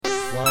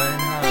Flying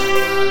high.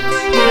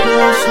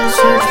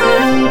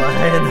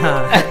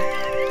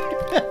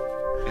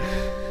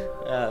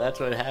 That's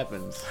what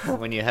happens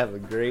when you have a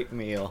great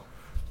meal.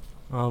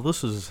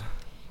 This is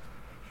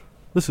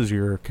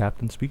your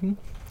captain speaking.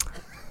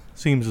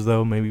 Seems as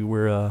though maybe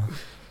we're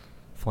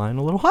flying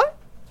a little high.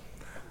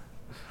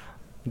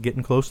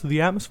 Getting close to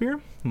the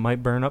atmosphere.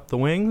 Might burn up the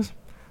wings.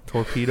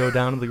 Torpedo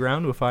down to the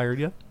ground if fired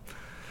yet.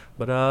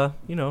 But,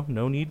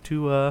 no need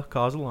to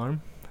cause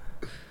alarm.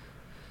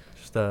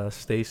 Just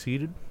stay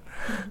seated.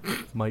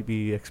 Might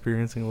be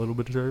experiencing a little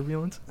bit of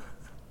turbulence.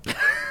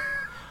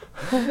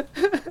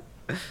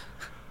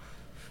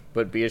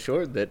 But be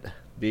assured that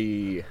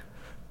the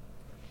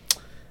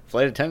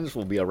flight attendants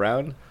will be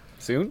around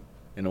soon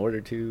in order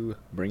to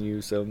bring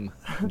you some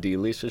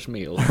delicious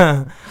meals.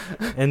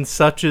 And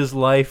such is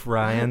life,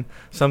 Ryan.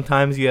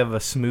 Sometimes you have a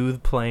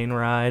smooth plane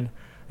ride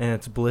and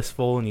it's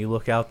blissful and you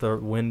look out the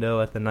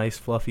window at the nice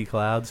fluffy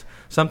clouds.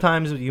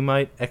 Sometimes you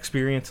might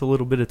experience a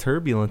little bit of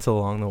turbulence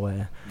along the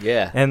way.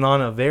 Yeah. And on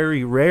a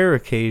very rare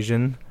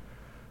occasion,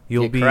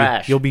 you'll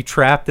be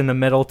trapped in a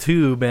metal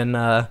tube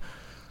and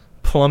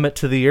plummet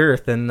to the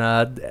earth and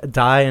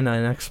die in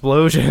an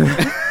explosion.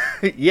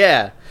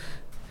 Yeah,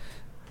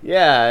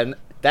 and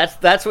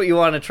that's what you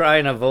want to try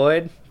and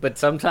avoid. But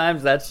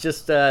sometimes that's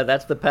just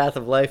that's the path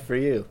of life for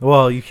you.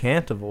 Well, you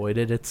can't avoid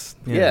it. It's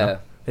you yeah, know,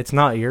 it's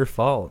not your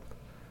fault.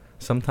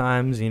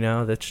 Sometimes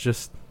that's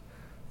just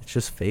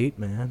fate,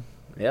 man.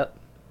 Yep,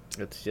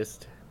 it's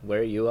just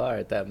where you are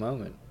at that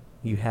moment.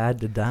 You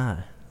had to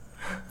die.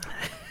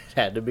 It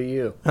had to be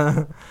you.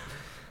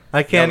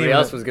 Nobody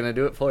else was gonna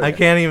do it for you. I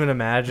can't even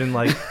imagine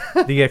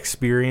the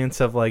experience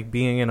of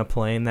being in a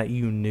plane that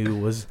you knew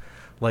was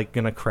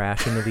gonna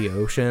crash into the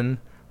ocean,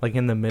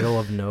 in the middle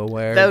of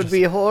nowhere. That would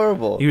be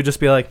horrible. You would just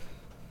be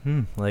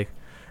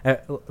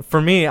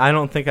for me, I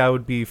don't think I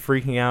would be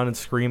freaking out and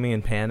screaming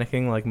and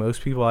panicking like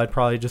most people. I'd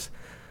probably just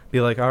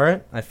be like, all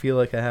right, I feel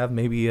like I have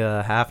maybe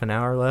half an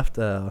hour left.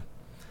 Let's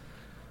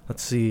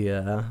see.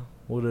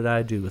 What did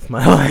I do with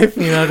my life?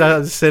 I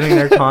was sitting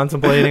there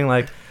contemplating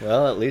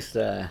well, at least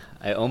I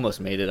almost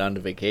made it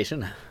onto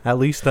vacation. At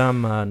least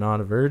I'm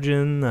not a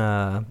virgin.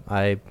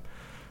 I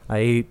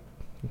ate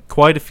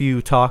quite a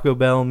few Taco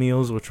Bell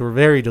meals, which were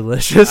very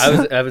delicious.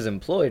 I was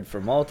employed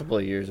for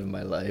multiple years of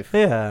my life.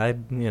 Yeah,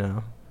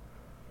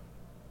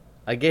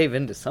 I gave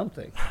into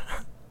something.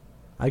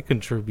 I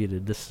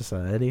contributed to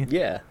society.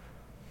 Yeah.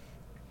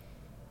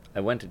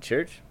 I went to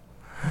church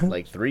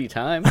 3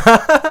 times.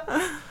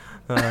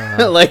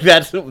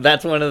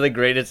 That's one of the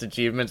greatest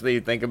achievements that you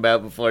think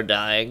about before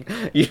dying.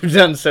 You've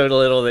done so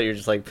little that you're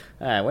just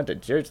I went to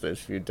church those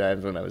few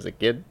times when I was a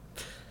kid.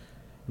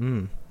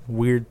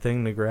 Weird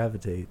thing to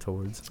gravitate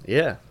towards.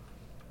 Yeah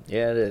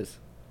it is,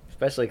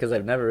 especially because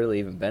I've never really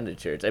even been to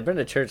church. I've been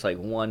to church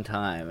one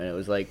time, and it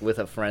was with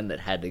a friend that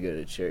had to go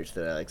to church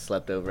that I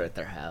slept over at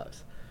their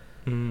house.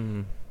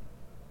 So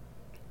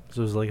it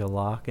was a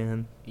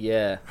lock-in.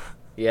 Yeah,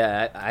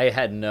 I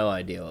had no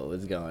idea what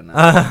was going on.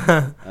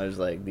 I was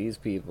these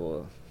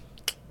people,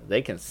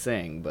 they can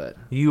sing, but...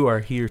 You are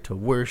here to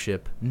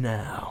worship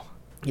now.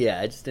 Yeah,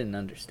 I just didn't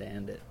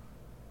understand it.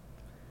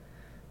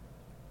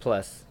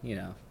 Plus,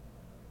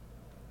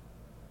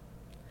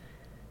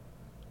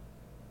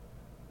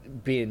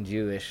 being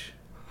Jewish,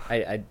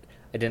 I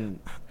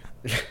didn't...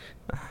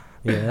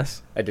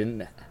 Yes? I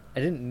didn't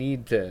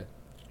need to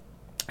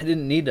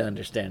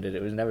understand it.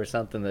 It was never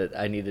something that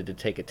I needed to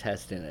take a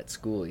test in at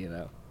school,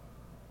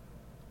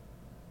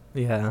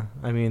 Yeah,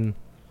 I mean,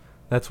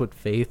 that's what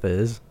faith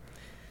is.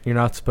 You're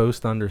not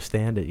supposed to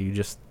understand it. You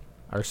just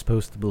are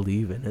supposed to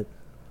believe in it.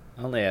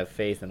 I only have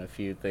faith in a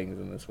few things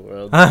in this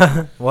world.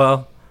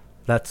 Well,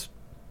 that's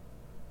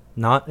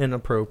not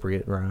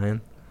inappropriate,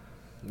 Ryan.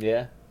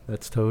 Yeah?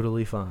 That's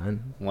totally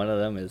fine. One of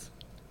them is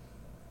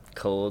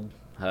cold,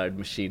 hard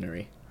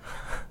machinery.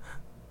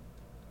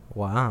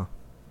 Wow.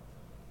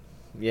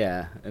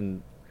 Yeah,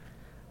 and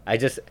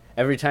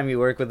every time you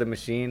work with a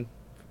machine...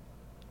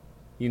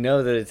 You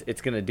know that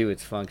it's going to do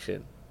its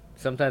function.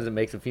 Sometimes it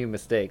makes a few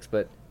mistakes,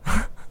 but...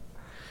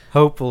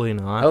 Hopefully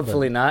not.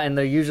 Hopefully not, and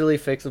they're usually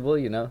fixable,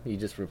 You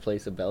just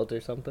replace a belt or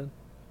something.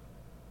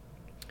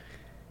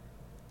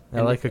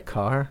 Like a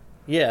car?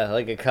 Yeah,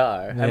 like a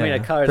car. Yeah. I mean, a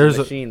car is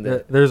a machine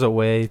that there's a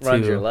way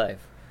runs your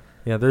life.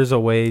 Yeah, there's a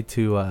way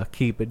to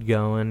keep it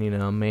going,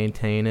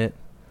 maintain it.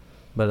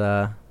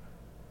 But,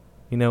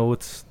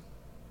 it's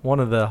one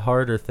of the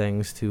harder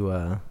things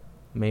to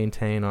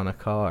maintain on a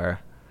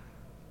car.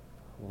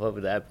 What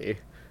would that be?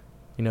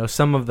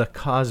 Some of the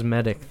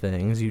cosmetic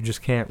things you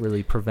just can't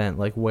really prevent,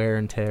 like wear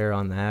and tear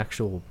on the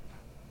actual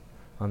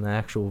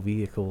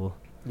vehicle.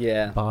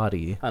 Yeah.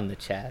 Body. On the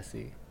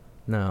chassis.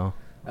 No,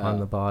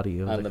 on the body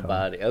of the car. On the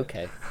body.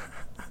 Okay.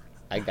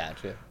 I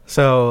gotcha.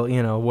 So,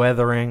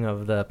 weathering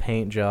of the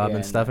paint job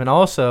and stuff. And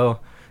also,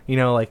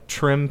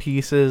 trim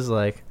pieces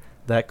like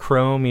that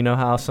chrome,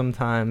 how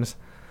sometimes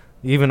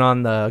even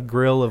on the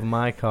grill of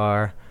my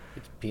car,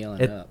 it's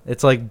peeling up.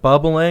 It's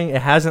bubbling.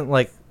 It hasn't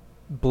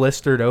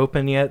blistered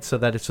open yet, so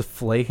that it's just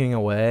flaking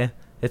away.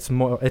 It's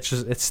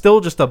still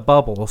just a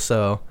bubble,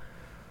 so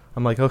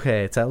I'm like,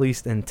 okay, it's at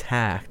least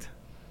intact.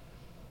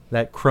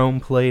 That chrome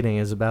plating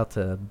is about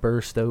to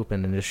burst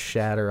open and just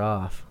shatter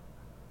off.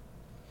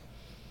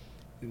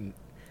 You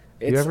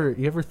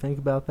ever think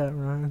about that,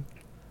 Ryan?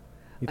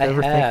 You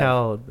ever think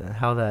how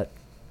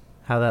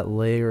that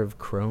layer of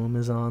chrome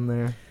is on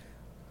there?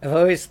 I've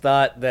always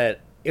thought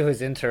that it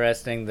was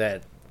interesting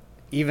that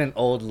even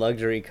old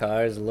luxury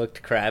cars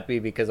looked crappy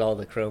because all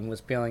the chrome was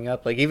peeling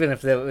up. Like, even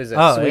if it was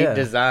a sweet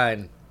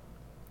design,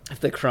 if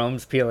the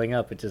chrome's peeling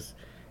up, it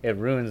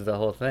ruins the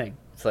whole thing.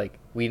 It's like,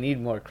 we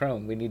need more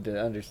chrome. We need to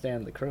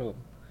understand the chrome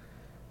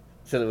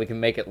so that we can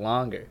make it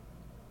longer.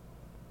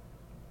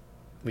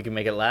 We can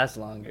make it last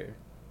longer.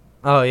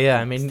 Oh yeah,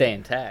 I mean, stay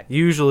intact.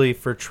 Usually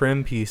for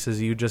trim pieces,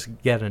 you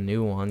just get a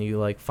new one. You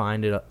like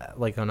find it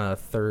like on a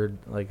third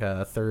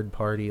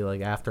party like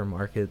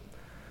aftermarket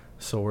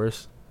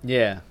source.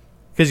 Yeah.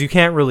 Because you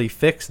can't really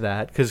fix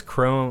that because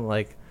chrome,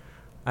 like,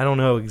 I don't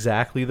know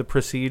exactly the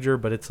procedure,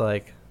 but it's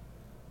like,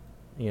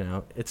 you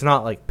know, it's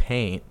not like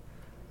paint.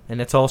 And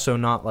it's also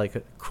not like,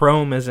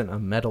 chrome isn't a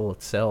metal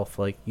itself.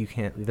 Like,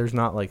 there's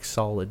not like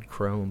solid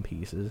chrome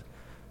pieces.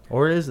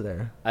 Or is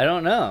there? I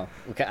don't know.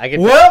 I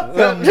can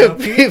Welcome to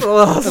People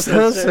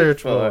Also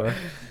Search For,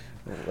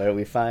 where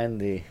we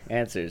find the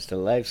answers to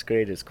life's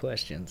greatest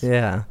questions.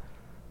 Yeah.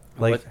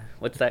 Like,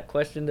 what's that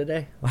question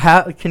today?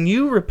 How can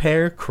you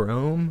repair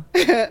chrome?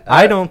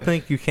 I don't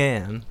think you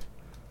can.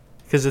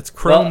 Because it's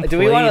chrome. Well, do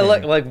we want to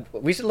look like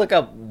we should look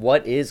up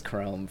what is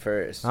chrome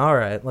first? All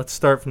right, let's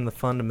start from the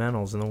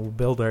fundamentals, and then we'll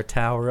build our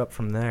tower up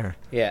from there.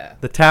 Yeah,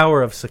 the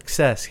tower of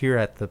success here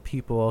at the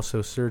People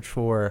Also Search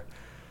For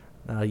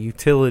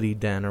utility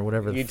den or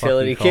whatever the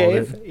utility fuck you call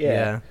cave. It.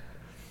 Yeah.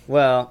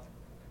 Well,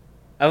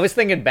 I was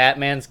thinking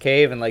Batman's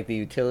cave and like the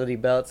utility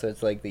belt, so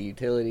it's like the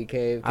utility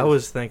cave. I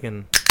was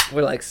thinking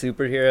we're like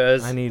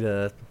superheroes. I need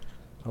a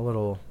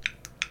little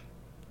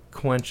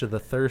quench of the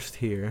thirst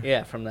here.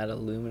 Yeah, from that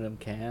aluminum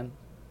can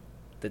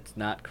that's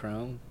not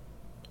chrome,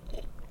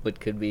 but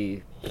could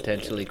be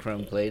potentially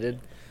chrome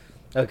plated.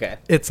 Okay.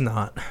 It's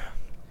not.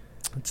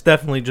 It's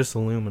definitely just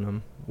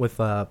aluminum with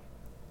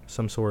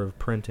some sort of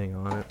printing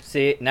on it.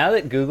 See, now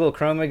that Google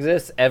Chrome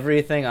exists,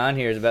 everything on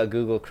here is about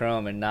Google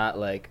Chrome and not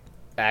like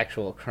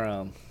actual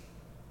chrome.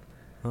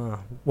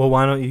 Well,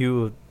 why don't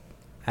you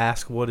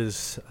ask what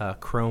is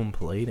chrome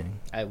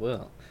plating? I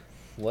will.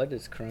 What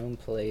is chrome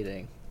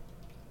plating?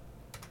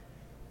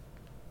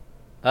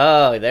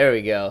 Oh, there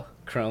we go.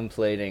 Chrome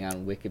plating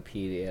on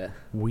Wikipedia.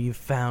 We've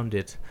found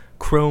it.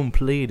 Chrome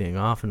plating,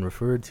 often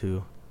referred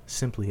to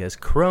simply as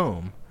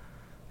chrome,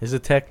 is a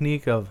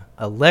technique of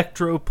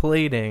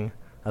electroplating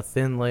a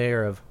thin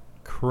layer of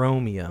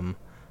chromium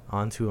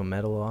onto a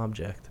metal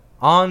object.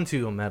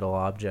 Onto a metal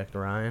object,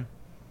 Ryan.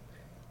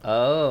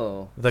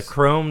 Oh. The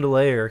chromed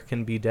layer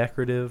can be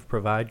decorative,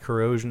 provide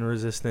corrosion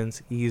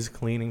resistance, ease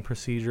cleaning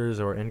procedures,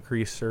 or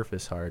increase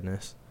surface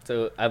hardness.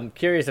 So I'm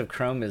curious if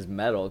chrome is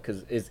metal,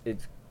 because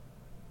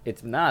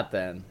it's not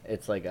then.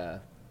 It's like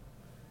a...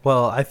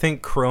 Well, I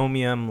think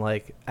chromium,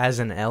 like, as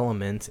an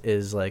element,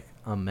 is like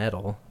a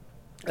metal.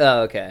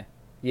 Oh, okay.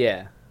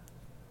 Yeah.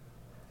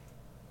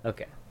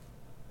 Okay.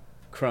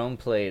 Chrome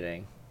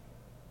plating.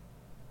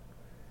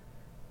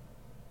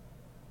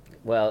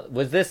 Well,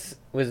 was this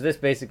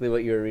basically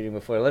what you were reading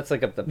before? Let's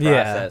look up the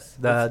process.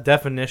 Yeah, the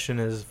definition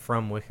is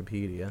from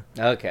Wikipedia.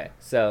 Okay,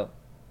 so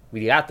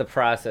we got the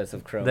process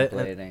of chrome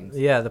plating.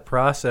 Yeah, the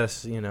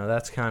process,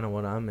 that's kind of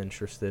what I'm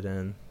interested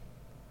in.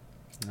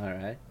 All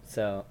right.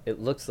 So it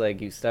looks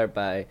like you start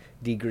by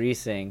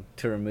degreasing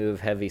to remove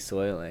heavy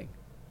soiling.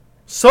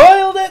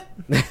 Soiled it!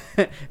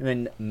 And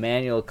then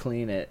manual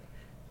clean it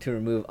to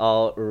remove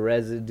all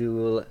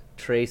residual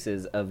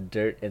traces of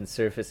dirt and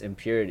surface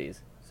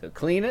impurities. So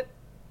clean it,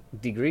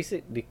 degrease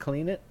it,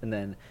 clean it, and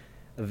then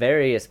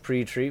various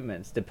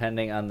pre-treatments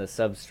depending on the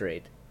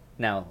substrate.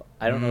 Now,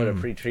 I don't know what a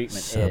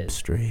pre-treatment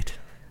substrate.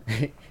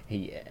 Is.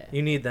 Yeah.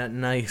 You need that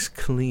nice,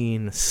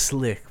 clean,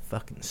 slick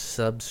fucking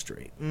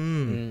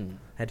substrate.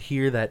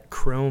 Adhere that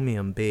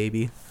chromium,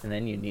 baby. And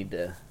then you need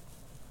to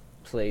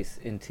place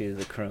into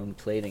the chrome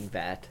plating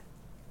vat,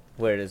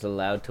 where it is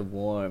allowed to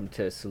warm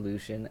to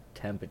solution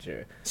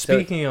temperature.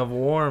 Speaking of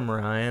warm,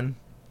 Ryan,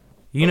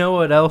 you know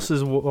what else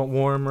is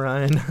warm,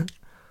 Ryan?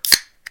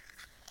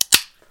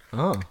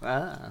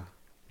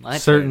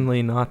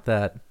 Certainly not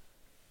that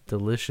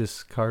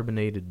delicious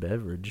carbonated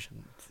beverage.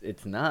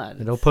 It's not.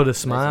 It'll put a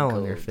smile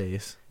on your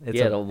face.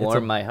 It'll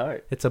warm my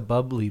heart. It's a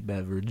bubbly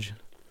beverage.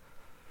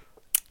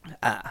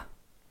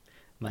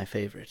 My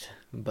favorite,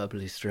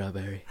 bubbly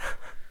strawberry.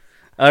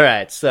 All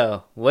right,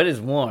 so what is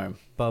warm?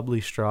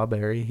 Bubbly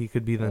strawberry. He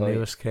could be the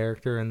newest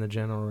character in the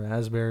General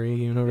Raspberry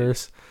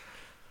universe.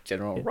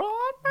 General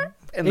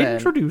Raspberry.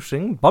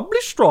 Introducing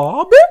Bubbly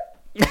Strawberry.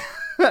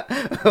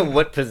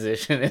 What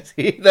position is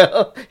he,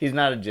 though? He's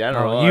not a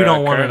general. Oh, you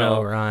don't want to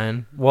know,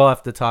 Ryan. We'll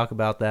have to talk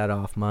about that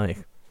off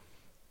mic.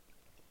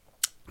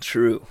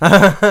 True.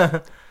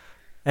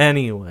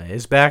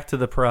 Anyways, back to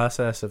the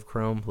process of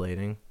chrome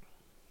plating.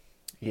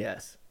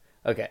 Yes.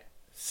 Okay.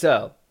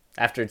 So,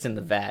 after it's in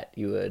the vat,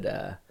 you would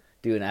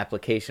do an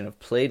application of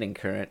plating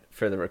current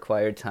for the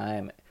required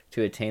time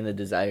to attain the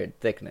desired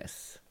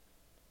thickness.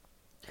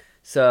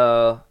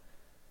 So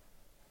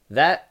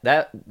that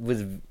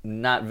was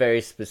not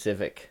very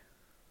specific.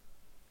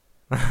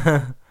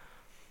 I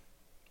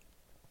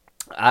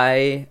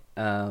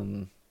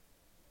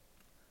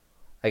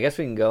guess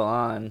we can go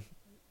on.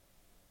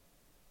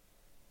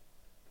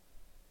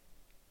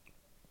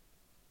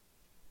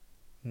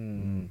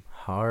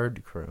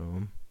 Hard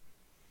chrome.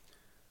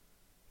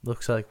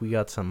 Looks like we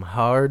got some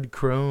hard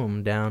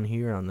chrome down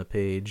here on the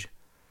page.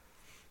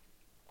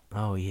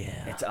 Oh,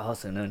 yeah. It's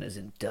also known as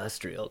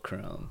industrial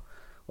chrome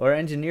or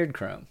engineered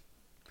chrome.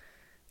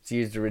 It's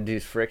used to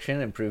reduce friction,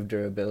 improve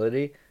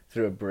durability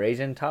through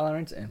abrasion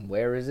tolerance and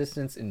wear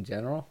resistance in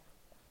general,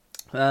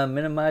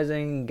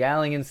 minimizing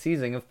galling and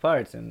seizing of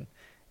parts, and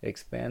it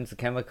expands the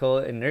chemical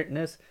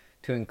inertness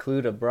to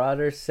include a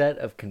broader set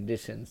of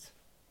conditions,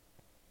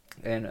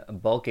 and a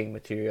bulking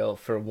material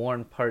for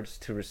worn parts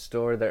to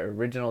restore their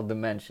original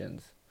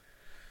dimensions.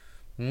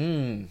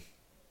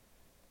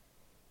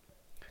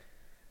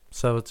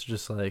 So it's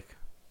just like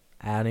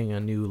adding a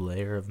new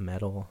layer of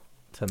metal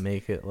to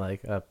make it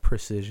like a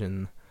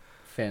precision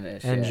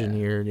finish,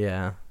 engineered.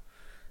 Yeah.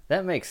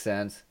 That makes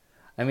sense.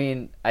 I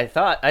mean, I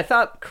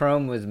thought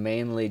chrome was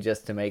mainly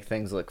just to make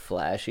things look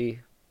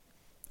flashy.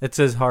 It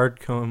says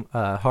hard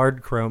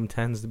chrome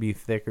tends to be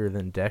thicker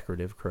than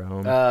decorative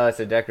chrome.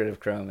 So decorative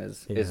chrome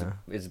is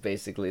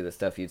basically the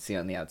stuff you'd see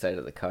on the outside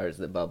of the cars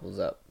that bubbles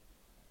up.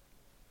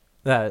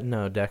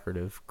 No,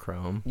 decorative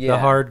chrome. Yeah. The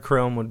hard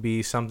chrome would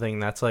be something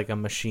that's like a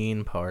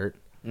machine part.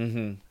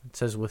 Mm-hmm. It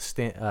says with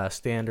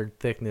standard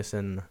thickness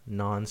and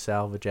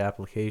non-salvage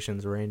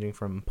applications ranging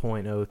from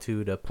 0.02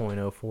 to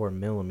 0.04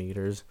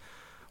 millimeters,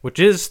 which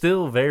is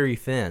still very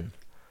thin.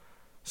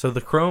 So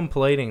the chrome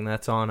plating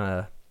that's on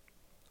a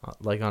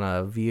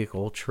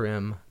vehicle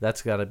trim,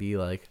 that's got to be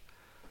like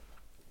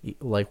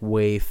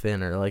way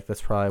thinner. Like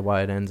that's probably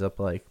why it ends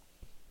up like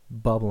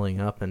bubbling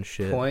up and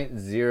shit.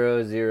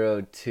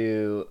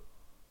 0.002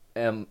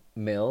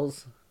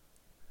 mils.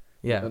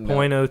 Yeah,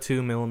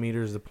 0.02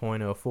 millimeters to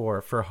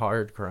 0.04 for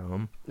hard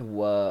chrome.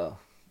 Whoa.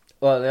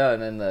 Well, no,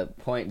 and then the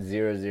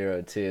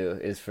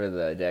 0.002 is for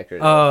the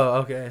decorative.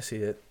 Oh, okay, I see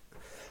it.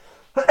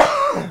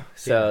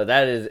 So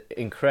that is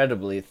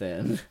incredibly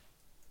thin.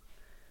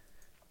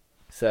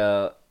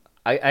 So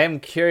I am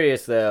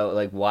curious though,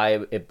 like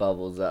why it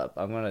bubbles up.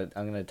 I'm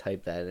gonna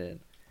type that in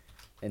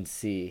and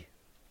see.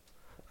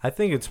 I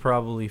think it's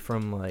probably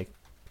from like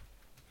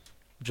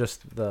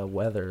just the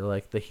weather,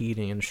 like the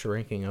heating and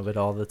shrinking of it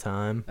all the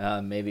time.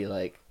 Maybe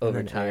like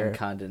over time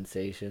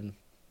condensation,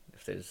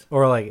 if there's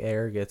or like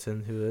air gets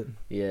into it.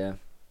 Yeah.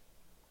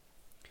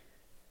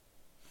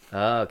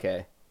 Oh,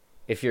 okay.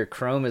 If your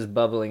chrome is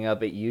bubbling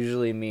up, it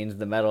usually means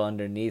the metal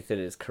underneath it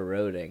is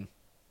corroding.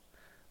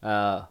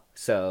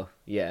 So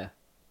yeah.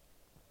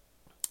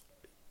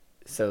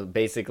 So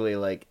basically,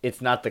 like,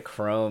 it's not the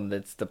chrome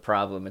that's the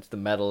problem; it's the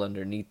metal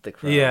underneath the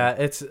chrome.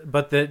 Yeah,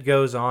 but that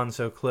goes on.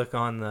 So click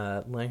on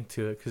the link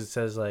to it because it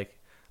says like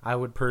I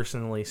would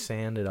personally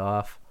sand it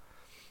off.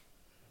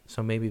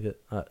 So maybe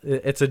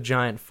it's a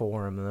giant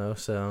forum though.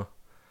 So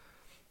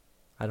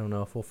I don't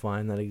know if we'll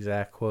find that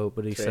exact quote,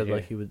 but he said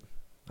like he would.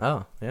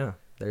 Oh yeah,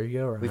 there you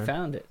go. Ryan. We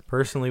found it.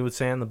 Personally, would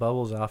sand the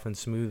bubbles off and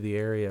smooth the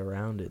area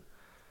around it,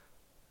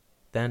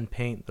 then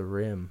paint the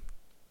rim.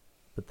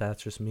 But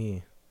that's just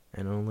me.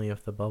 And only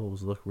if the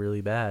bubbles look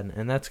really bad.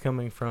 And that's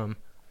coming from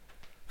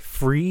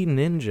Free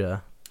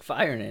Ninja.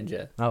 Fire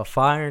Ninja. Oh,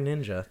 Fire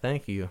Ninja.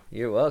 Thank you.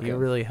 You're welcome. You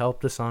really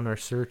helped us on our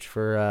search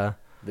for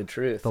the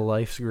truth. The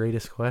life's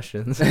greatest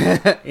questions.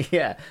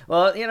 Yeah.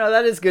 Well,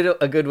 that is good.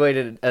 A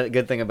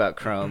good thing about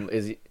chrome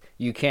is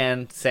you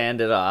can sand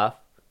it off,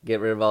 get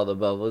rid of all the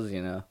bubbles,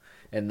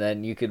 and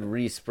then you could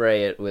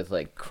respray it with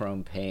like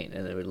chrome paint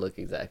and it would look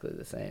exactly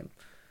the same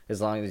as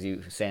long as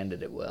you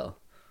sanded it well.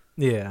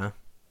 Yeah.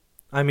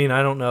 I mean,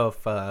 I don't know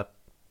if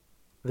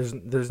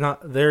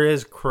there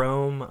is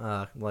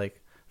chrome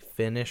like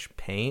finish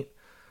paint,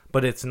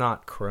 but it's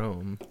not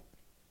chrome.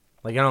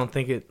 Like I don't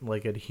think it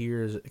like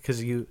adheres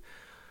because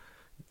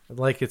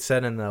like it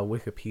said in the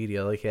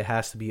Wikipedia, like it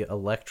has to be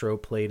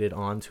electroplated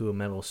onto a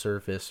metal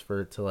surface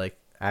for it to like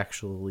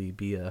actually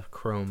be a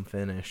chrome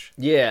finish.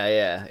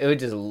 Yeah. It would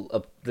just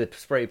the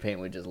spray paint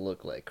would just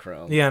look like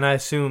chrome. Yeah, and I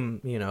assume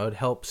it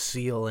helps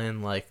seal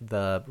in like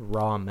the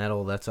raw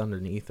metal that's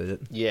underneath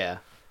it. Yeah.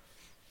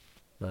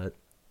 But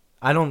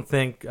I don't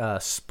think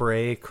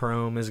spray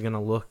chrome is going to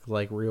look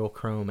like real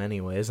chrome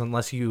anyways,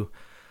 unless you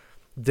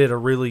did a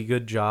really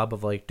good job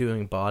of like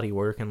doing body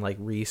work and like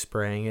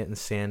respraying it and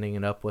sanding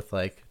it up with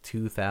like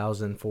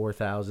 2,000,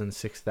 4,000,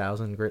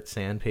 6,000 grit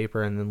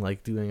sandpaper and then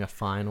like doing a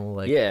final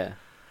like...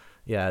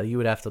 Yeah, you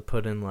would have to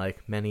put in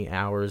like many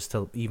hours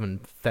to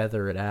even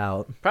feather it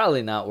out.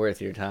 Probably not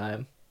worth your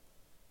time.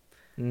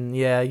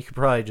 Yeah, you could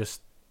probably just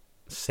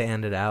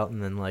sand it out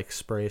and then like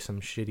spray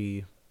some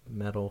shitty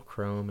metal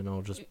chrome and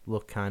it'll just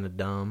look kind of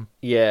dumb.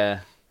 Yeah,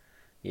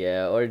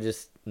 or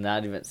just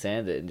not even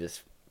sand it and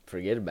just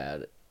forget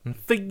about it.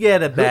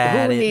 Forget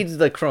about it. Who needs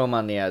the chrome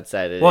on the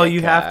outside of it? Well,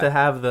 you have to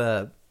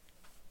have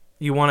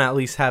you want to at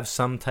least have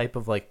some type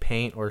of like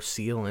paint or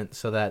sealant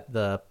so that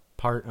the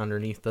part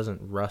underneath doesn't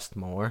rust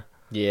more.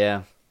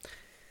 Yeah.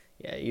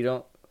 Yeah, you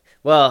don't...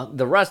 Well,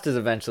 the rust is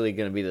eventually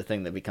going to be the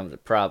thing that becomes a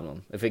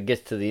problem. If it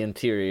gets to the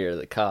interior of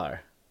the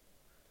car,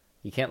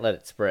 you can't let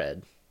it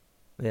spread.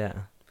 Yeah.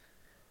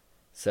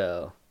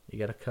 So... You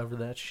gotta cover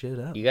that shit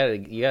up. You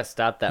gotta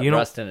stop that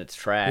rust in its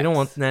tracks. You don't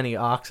want any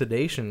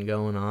oxidation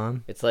going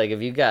on. It's like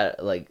if you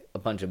got like a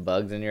bunch of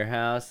bugs in your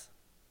house,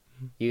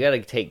 you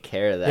gotta take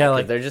care of that. Yeah,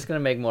 like they're just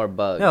gonna make more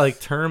bugs. Yeah, like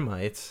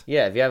termites.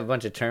 Yeah, if you have a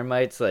bunch of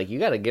termites, like you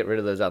gotta get rid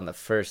of those on the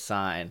first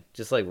sign.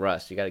 Just like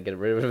rust, you gotta get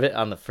rid of it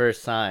on the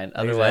first sign.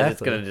 Otherwise,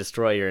 It's gonna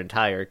destroy your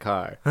entire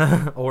car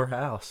or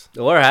house.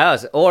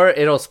 Or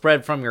it'll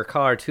spread from your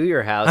car to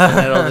your house,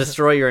 and it'll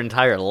destroy your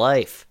entire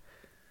life.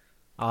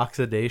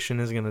 Oxidation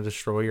is going to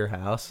destroy your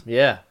house.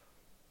 Yeah.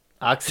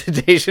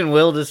 Oxidation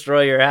will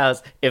destroy your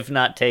house if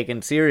not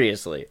taken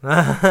seriously.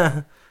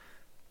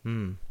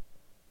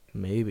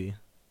 Maybe.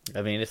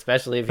 I mean,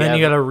 especially if you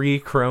got to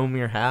re-chrome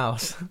your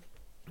house.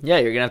 Yeah,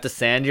 you're going to have to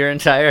sand your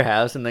entire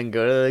house and then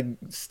go to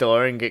the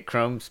store and get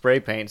chrome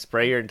spray paint,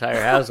 spray your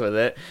entire house with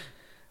it.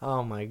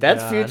 Oh my god.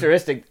 That's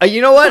futuristic.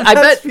 You know what? I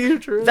bet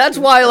futuristic. That's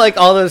why like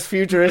all those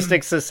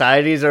futuristic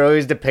societies are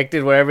always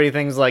depicted where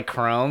everything's like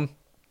chrome.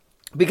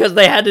 Because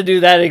they had to do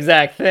that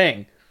exact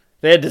thing.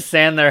 They had to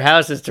sand their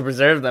houses to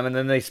preserve them, and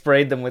then they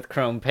sprayed them with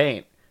chrome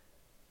paint.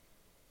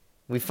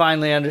 We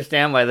finally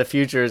understand why the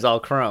future is all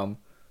chrome.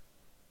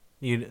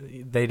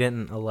 They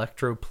didn't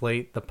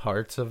electroplate the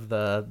parts of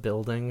the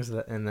buildings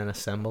and then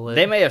assemble it?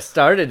 They may have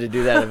started to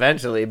do that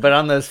eventually, but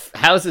on those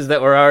houses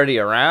that were already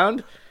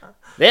around,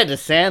 they had to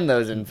sand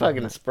those and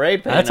fucking spray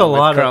paint them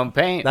with chrome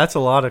paint. That's a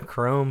lot of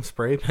chrome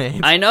spray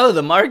paint. I know,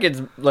 the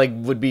markets like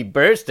would be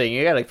bursting.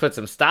 You gotta put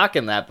some stock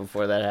in that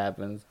before that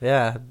happens.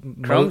 Yeah.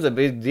 Chrome's a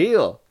big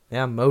deal.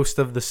 Yeah, most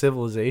of the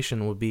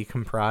civilization would be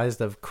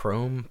comprised of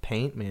chrome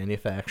paint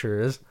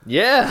manufacturers.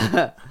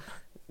 Yeah.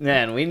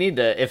 Man, we need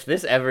to, if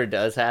this ever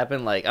does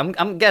happen, like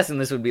I'm guessing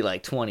this would be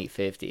like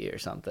 2050 or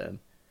something.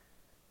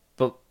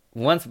 But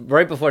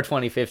right before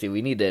 2050,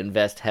 we need to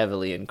invest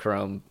heavily in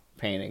chrome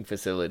painting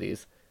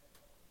facilities.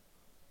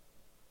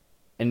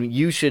 And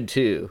you should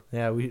too.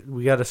 Yeah,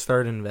 we got to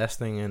start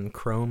investing in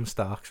chrome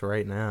stocks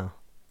right now.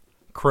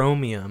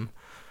 Chromium.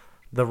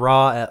 The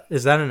raw,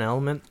 is that an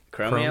element?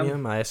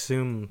 Chromium? I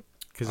assume,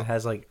 because it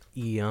has like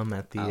 -ium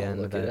at the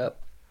end. Look it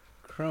up.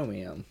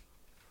 Chromium.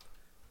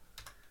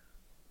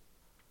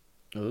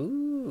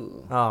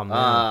 Ooh. Oh,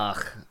 man.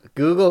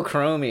 Google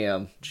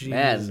Chromium.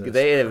 Jesus man,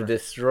 they have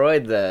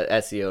destroyed the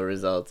SEO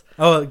results.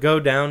 Oh,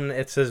 go down,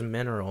 it says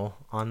mineral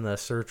on the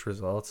search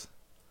results.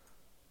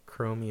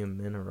 Chromium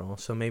mineral.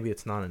 So maybe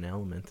it's not an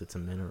element, it's a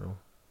mineral.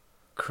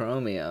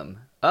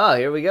 Chromium. Oh,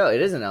 here we go.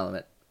 It is an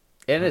element.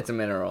 And it's a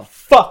mineral.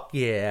 Fuck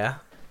yeah.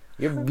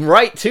 You're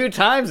right 2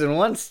 times in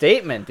one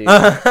statement, dude.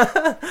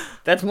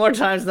 That's more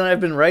times than I've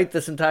been right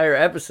this entire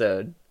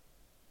episode.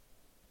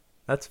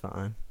 That's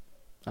fine.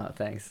 Oh,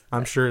 thanks.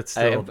 I'm sure it's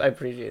still... I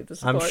appreciate the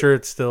support. I'm sure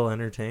it's still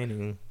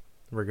entertaining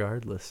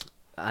regardless.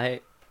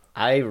 I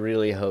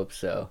really hope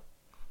so.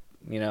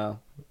 You know?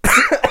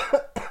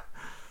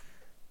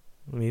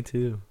 Me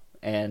too.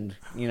 And,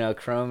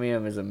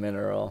 chromium is a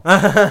mineral.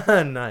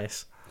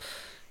 Nice.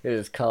 It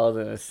is called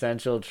an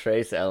essential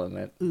trace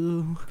element.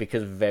 Ooh.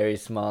 Because very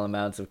small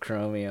amounts of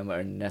chromium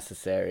are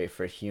necessary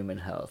for human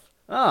health.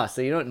 Oh,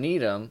 so you don't need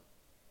them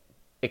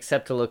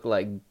except to look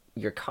like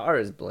your car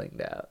is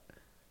blinged out.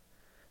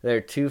 There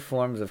are 2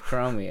 forms of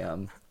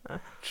chromium.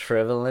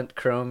 Trivalent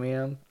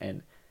chromium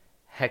and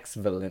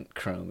hexavalent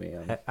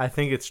chromium. I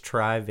think it's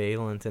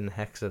trivalent and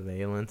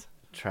hexavalent.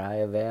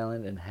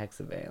 Trivalent and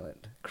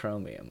hexavalent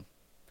chromium.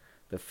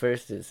 The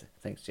first is...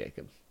 Thanks,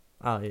 Jacob.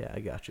 Oh, yeah, I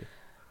got you.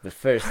 The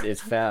first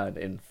is found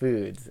in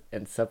foods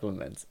and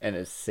supplements and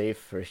is safe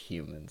for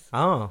humans.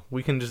 Oh,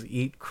 we can just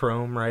eat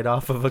chrome right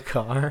off of a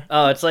car?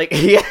 Oh, it's like...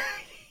 Yeah,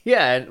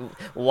 yeah. And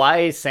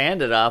why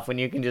sand it off when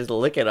you can just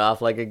lick it off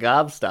like a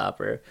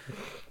gobstopper?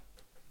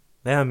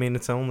 Yeah, I mean,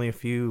 it's only a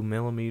few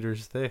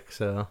millimeters thick,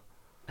 so...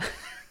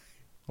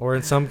 Or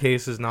in some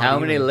cases, not How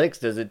even. many licks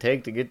does it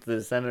take to get to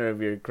the center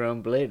of your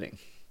chrome plating?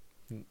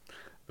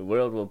 The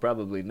world will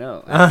probably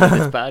know after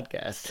this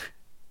podcast.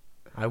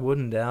 I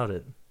wouldn't doubt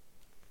it.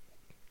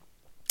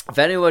 If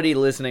anybody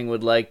listening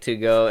would like to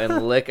go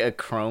and lick a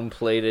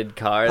chrome-plated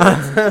car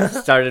that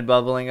started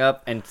bubbling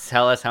up and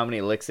tell us how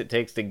many licks it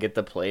takes to get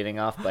the plating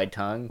off by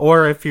tongue.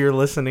 Or if you're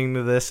listening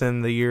to this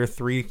in the year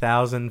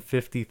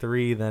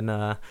 3053,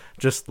 then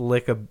just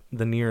lick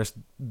the nearest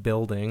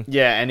building.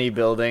 Yeah, any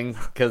building,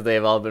 because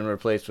they've all been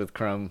replaced with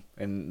chrome,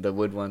 and the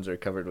wood ones are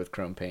covered with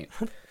chrome paint.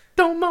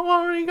 Domo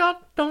arigato,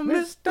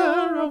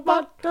 Mr.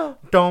 Roboto.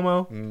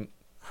 Domo.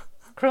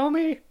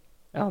 Chromy.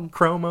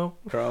 Chromo.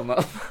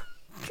 Chromo.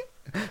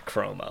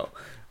 Chromo.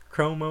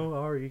 Chromo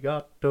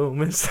arigato,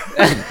 Mr.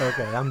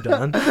 Okay, I'm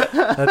done.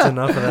 That's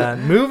enough of that.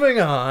 Moving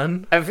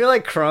on. I feel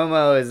like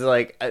Chromo is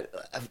like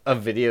a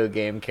video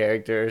game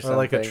character or something. Or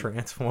like a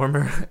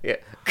transformer. Yeah.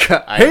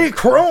 Hey,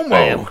 Chromo!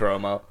 I am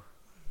Chromo.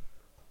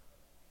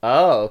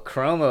 Oh,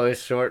 Chromo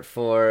is short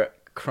for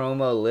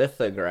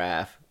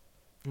chromolithograph.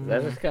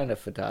 That is kind of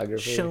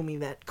photography. Show me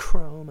that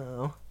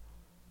chromo.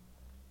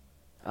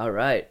 All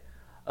right.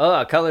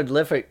 Oh, a colored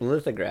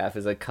lithograph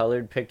is a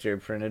colored picture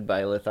printed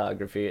by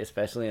lithography,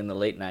 especially in the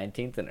late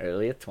 19th and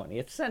early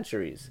 20th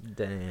centuries.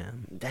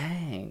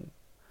 Dang.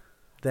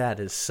 That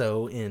is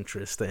so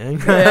interesting.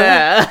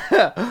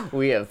 Yeah.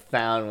 We have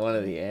found one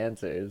of the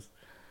answers.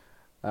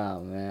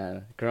 Oh,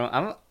 man.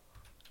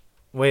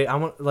 Wait, I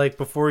want, like,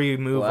 before you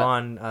move What?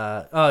 on,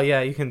 oh yeah,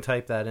 you can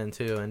type that in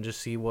too and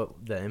just see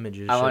what the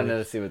images I show. wanted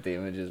to see what the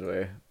images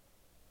were.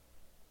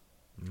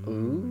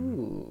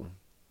 Ooh.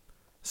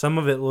 Some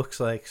of it looks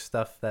like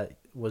stuff that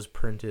was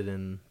printed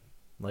in,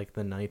 like,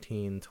 the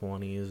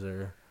 1920s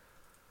or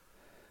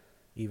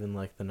even,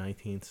 like, the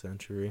 19th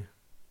century.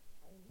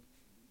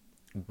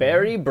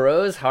 Berry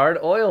Bros hard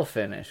oil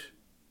finish.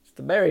 It's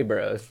the Berry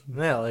Bros.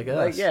 Yeah, like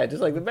us. Yeah,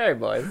 just like the Berry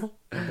Boys.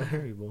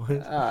 Berry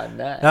Boys. Ah,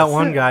 nice. That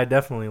one guy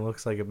definitely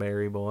looks like a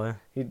Berry Boy.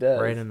 He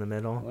does. Right in the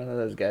middle. One of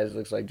those guys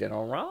looks like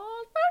General Ross.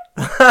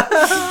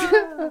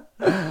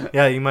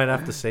 Yeah, you might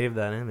have to save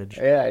that image.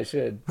 Yeah, I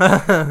should.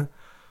 Yeah.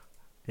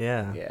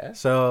 Yeah.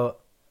 So,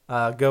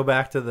 go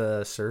back to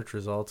the search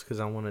results because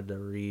I wanted to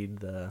read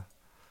the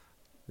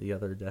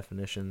other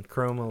definition.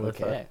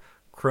 Chromolithography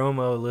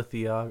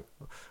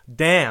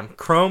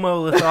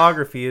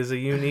is a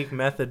unique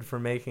method for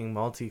making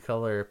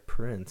multicolor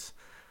prints.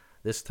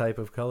 This type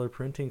of color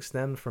printing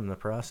stems from the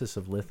process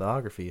of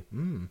lithography.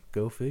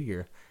 Go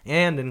figure.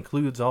 And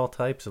includes all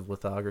types of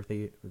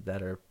lithography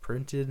that are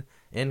printed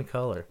in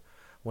color.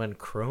 When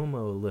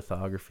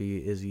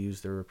chromolithography is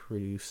used to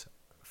reproduce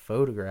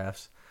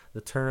photographs,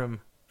 the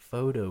term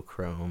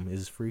photochrome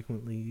is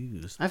frequently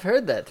used. I've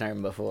heard that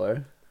term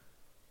before.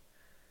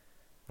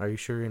 Are you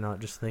sure you're not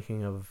just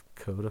thinking of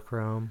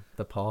Kodachrome,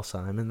 the Paul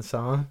Simon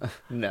song?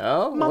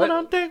 No? Mama,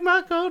 don't take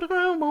my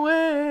Kodachrome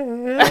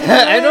away.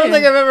 I don't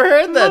think I've ever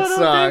heard that Mama, song.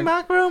 don't take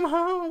my chrome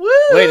home. Woo!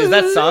 Wait, is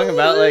that song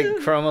about, like,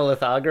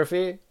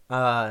 chromolithography?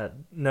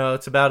 No,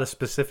 it's about a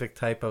specific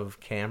type of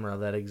camera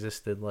that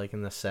existed, like,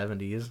 in the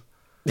 70s.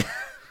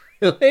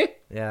 Really?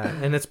 Yeah,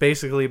 and it's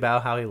basically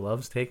about how he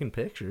loves taking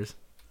pictures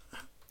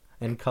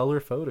and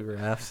color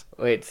photographs.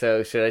 Wait,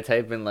 so should I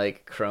type in,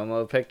 like,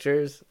 chromo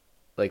pictures?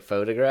 Like,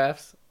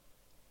 photographs?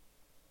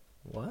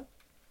 What?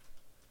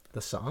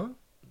 The song?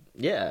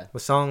 Yeah. The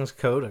song's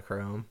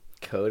Kodachrome.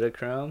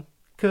 Kodachrome?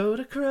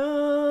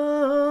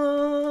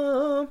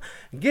 Kodachrome,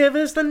 give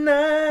us the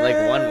night.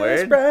 Like one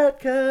word? Bright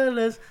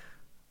colors,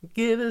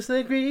 give us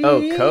the green.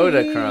 Oh,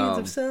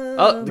 Kodachrome.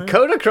 Oh,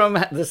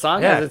 Kodachrome, the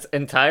song has its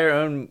entire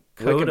own...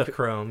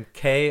 Kodachrome,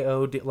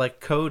 K-O-D,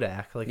 like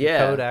Kodak, like a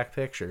Kodak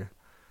picture.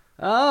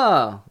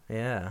 Oh.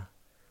 Yeah.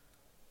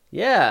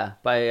 Yeah,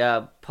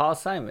 by Paul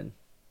Simon.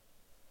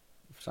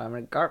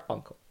 Simon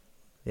Garfunkel.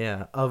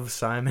 Yeah, of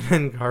Simon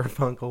and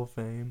Garfunkel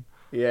fame.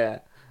 Yeah.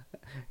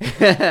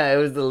 It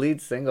was the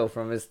lead single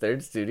from his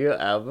third studio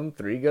album,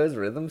 Three Goes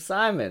Rhythm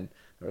Simon,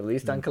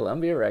 released on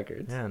Columbia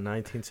Records. Yeah,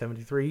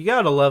 1973. You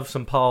gotta love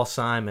some Paul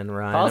Simon,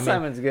 Ryan. Paul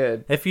Simon's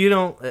good. If you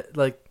don't,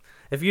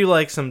 if you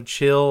like some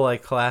chill,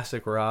 like,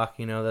 classic rock,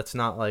 you know, that's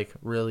not, like,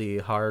 really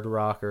hard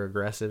rock or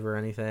aggressive or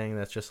anything,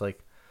 that's just,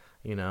 like,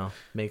 you know,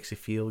 makes you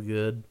feel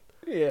good.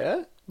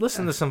 Yeah.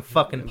 Listen to some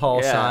fucking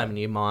Paul Simon,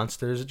 you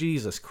monsters.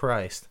 Jesus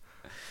Christ.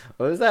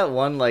 What was that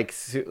one,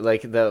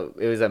 it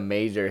was a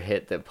major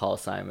hit that Paul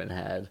Simon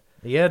had?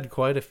 He had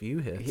quite a few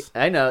hits.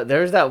 I know.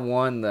 There was that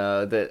one,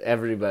 though, that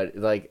everybody,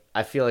 like,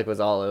 I feel like was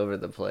all over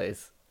the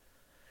place.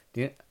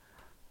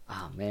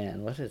 Oh,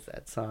 man, what is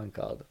that song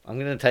called? I'm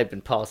going to type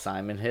in Paul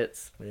Simon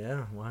hits.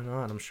 Yeah, why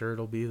not? I'm sure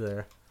it'll be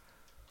there.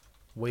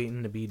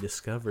 Waiting to be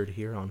discovered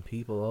here on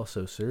People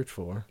Also Search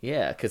For.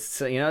 Yeah,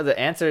 because, you know, the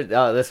answer...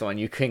 Oh, this one,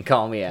 You Can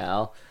Call Me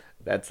Al.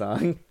 That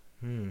song.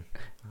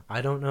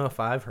 I don't know if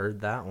I've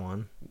heard that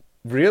one.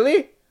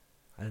 Really?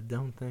 I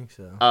don't think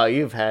so. Oh,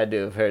 you've had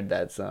to have heard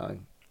that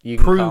song. You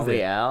Can Call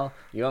Me Al?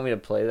 You want me to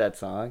play that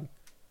song?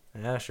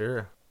 Yeah,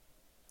 sure.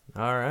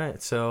 All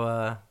right.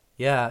 So,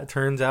 yeah, it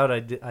turns out I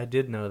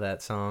did know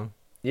that song.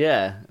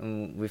 Yeah,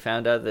 and we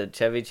found out that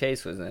Chevy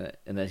Chase was in it,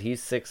 and that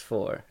he's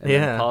 6'4", and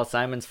then Paul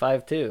Simon's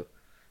 5'2".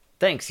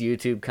 Thanks,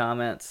 YouTube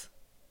comments.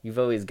 You've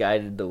always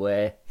guided the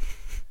way.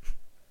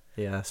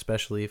 Yeah,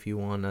 especially if you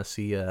want to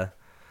see a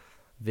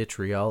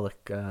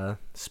vitriolic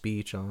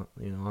speech on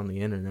the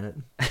internet.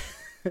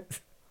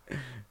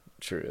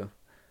 True.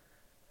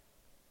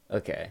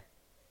 Okay.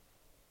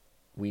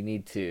 We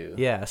need to.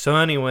 Yeah. So,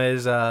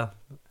 anyways,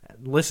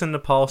 listen to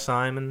Paul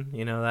Simon.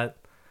 You know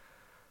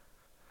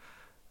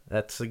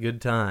that's a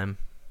good time.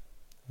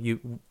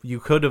 You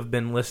could have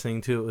been listening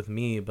to it with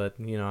me, but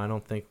you know I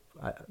don't think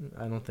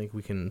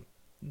we can.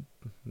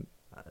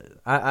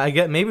 I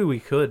get maybe we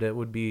could. It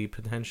would be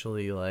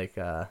potentially like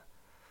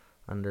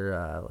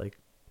under like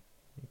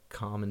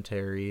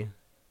commentary,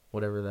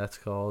 whatever that's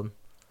called.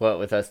 What,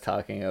 with us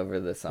talking over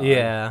the song?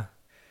 Yeah,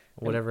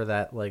 whatever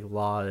that like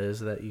law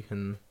is that you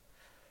can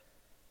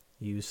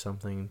use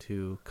something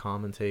to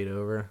commentate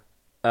over.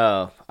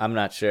 Oh, I'm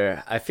not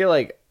sure. I feel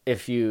like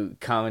if you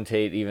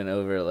commentate even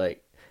over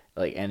like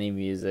any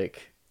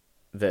music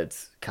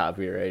that's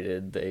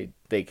copyrighted,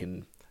 they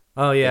can.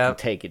 Oh yeah, they can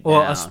take it down.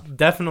 Well,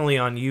 definitely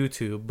on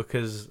YouTube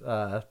because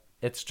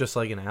it's just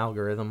like an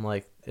algorithm.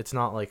 Like, it's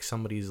not like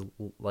somebody's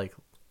like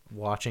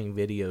watching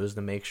videos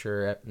to make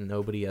sure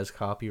nobody has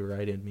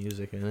copyrighted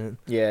music in it.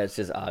 Yeah, it's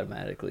just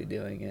automatically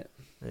doing it.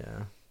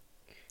 Yeah.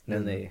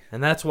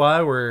 And that's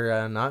why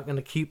we're not going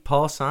to keep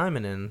Paul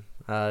Simon in.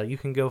 You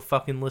can go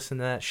fucking listen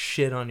to that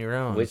shit on your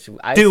own. Which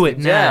I do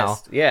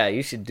suggest. It now. Yeah,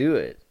 you should do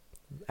it.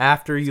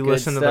 After you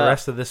listen to the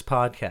rest of this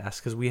podcast,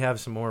 because we have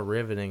some more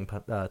riveting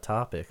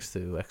topics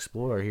to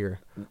explore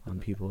here on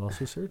People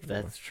Also Search For.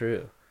 That's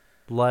true.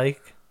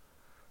 Like,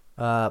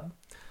 so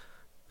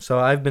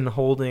I've been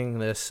holding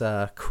this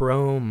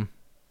chrome,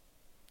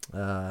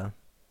 I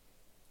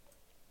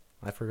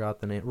forgot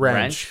the name.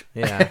 Wrench?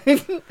 Yeah.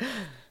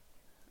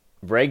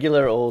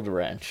 Regular old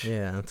wrench.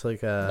 Yeah, it's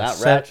like a... Not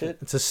ratchet?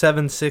 It's a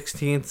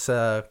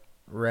 7/16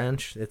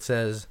 wrench. It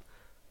says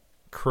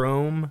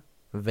chrome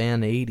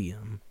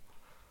vanadium.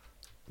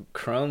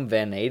 Chrome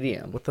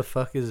vanadium. What the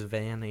fuck is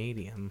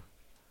vanadium?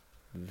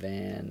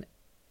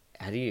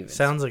 How do you even...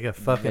 Sounds like a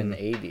fucking...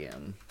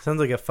 Vanadium. Sounds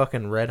like a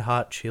fucking Red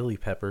Hot Chili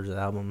Peppers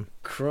album.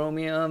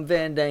 Chromium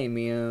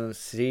vanadium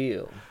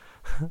steel.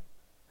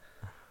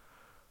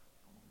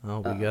 Oh,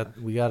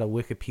 we got a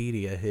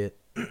Wikipedia hit.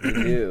 We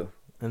do.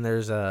 And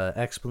there's a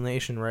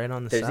explanation right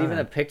on the side. There's even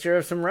a picture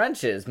of some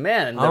wrenches.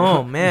 Man.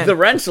 Man. The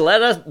wrench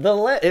led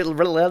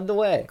the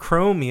way.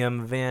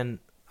 Chromium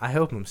I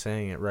hope I'm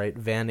saying it right.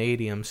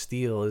 Vanadium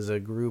steel is a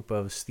group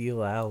of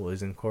steel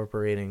alloys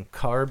incorporating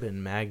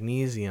carbon,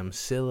 magnesium,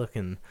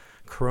 silicon,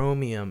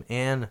 chromium,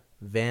 and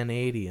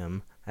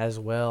vanadium, as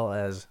well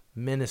as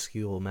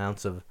minuscule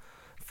amounts of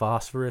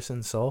phosphorus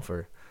and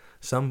sulfur.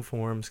 Some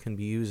forms can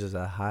be used as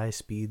a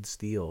high-speed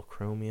steel.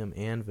 Chromium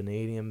and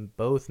vanadium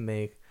both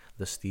make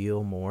the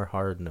steel more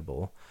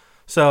hardenable.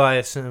 So I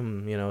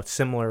assume, it's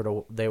similar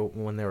to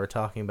when they were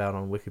talking about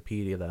on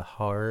Wikipedia the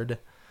hard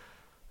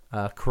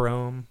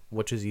chrome,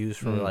 which is used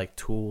for like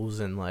tools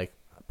and like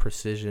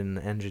precision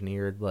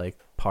engineered like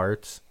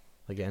parts,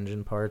 like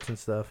engine parts and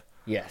stuff.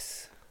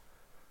 Yes.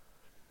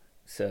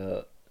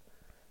 So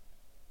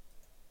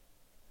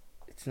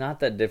it's not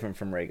that different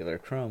from regular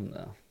chrome,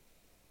 though.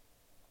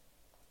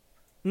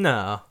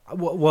 No.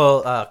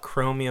 Well,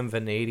 chromium,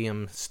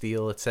 vanadium,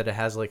 steel, it said it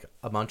has like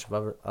a bunch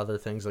of other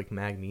things like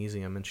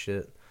magnesium and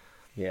shit.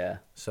 Yeah.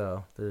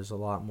 So there's a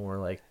lot more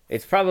like...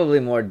 It's probably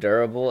more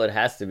durable. It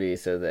has to be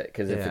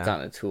because if it's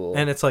on a tool.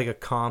 And it's like a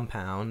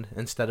compound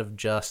instead of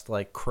just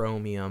like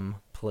chromium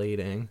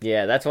plating.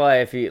 Yeah, that's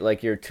why if you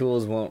like your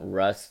tools won't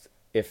rust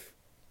if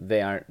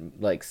they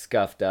aren't like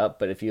scuffed up,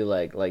 but if you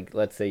like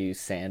let's say you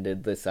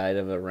sanded the side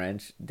of a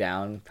wrench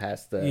down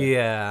past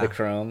the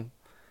chrome,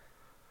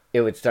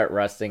 it would start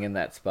rusting in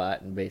that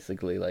spot and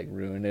basically like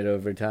ruin it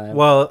over time.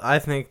 Well, I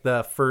think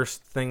the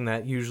first thing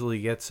that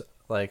usually gets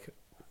like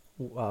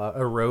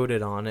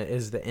eroded on it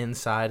is the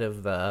inside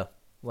of the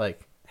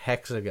like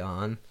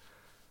hexagon.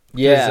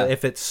 Yeah.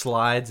 If it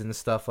slides and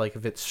stuff, like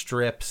if it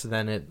strips,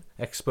 then it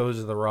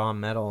exposes the raw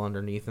metal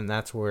underneath, and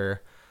that's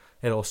where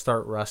it'll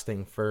start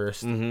rusting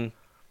first. Mm-hmm.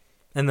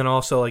 And then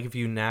also, like if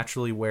you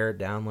naturally wear it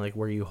down, like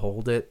where you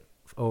hold it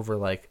over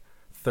like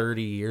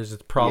 30 years,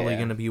 it's probably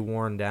going to be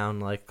worn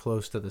down like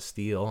close to the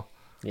steel.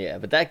 Yeah,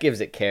 but that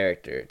gives it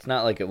character. It's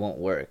not like it won't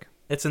work.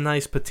 It's a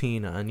nice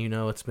patina, and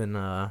it's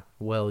been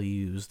well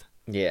used.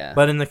 Yeah.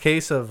 But in the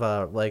case of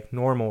like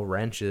normal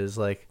wrenches,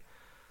 like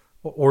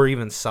or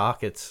even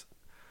sockets,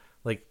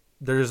 like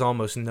there's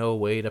almost no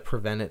way to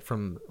prevent it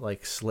from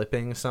like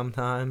slipping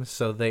sometimes.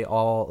 So they'll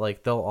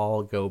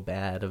all go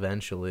bad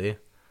eventually.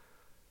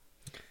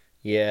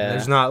 Yeah. And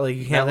there's not like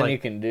you can't nothing like you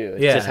can do.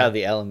 It's just how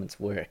the elements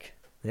work.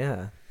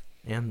 Yeah,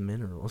 and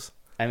minerals.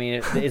 I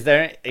mean, is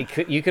there?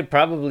 You could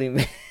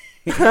probably.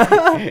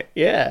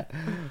 Yeah,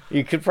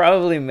 you could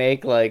probably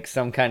make like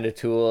some kind of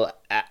tool.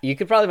 You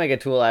could probably make a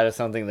tool out of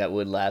something that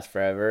would last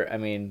forever. I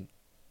mean,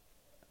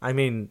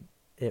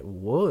 it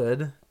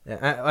would.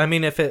 I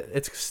mean, if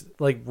it's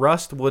like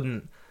rust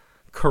wouldn't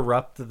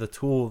corrupt the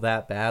tool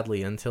that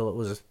badly until it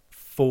was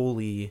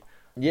fully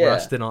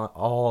rusted on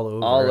all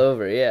over. All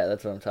over, yeah,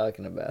 that's what I'm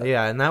talking about.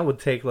 Yeah, and that would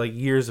take like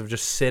years of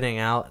just sitting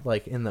out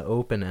like in the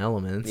open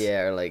elements.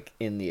 Yeah, or like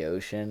in the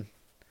ocean.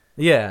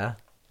 Yeah,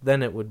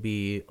 then it would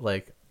be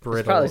like brittle.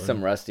 There's probably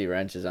some rusty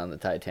wrenches on the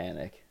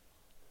Titanic.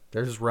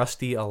 There's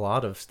a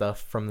lot of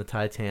stuff from the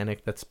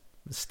Titanic that's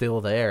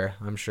still there,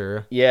 I'm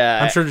sure.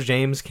 Yeah. I'm sure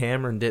James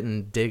Cameron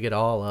didn't dig it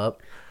all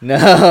up.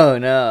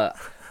 No.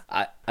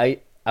 I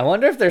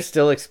wonder if they're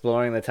still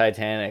exploring the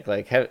Titanic.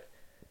 Like,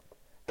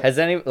 is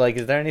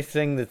there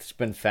anything that's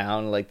been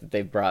found like that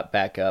they brought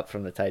back up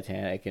from the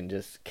Titanic and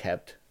just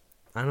kept?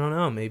 I don't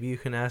know. Maybe you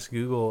can ask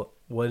Google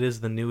what is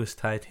the newest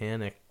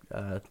Titanic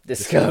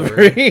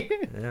discovery.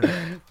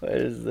 Yeah. What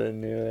is the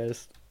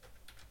newest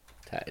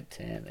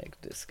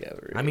Titanic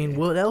discovery? I mean,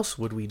 what else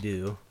would we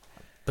do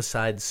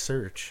besides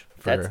search?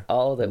 That's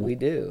all that we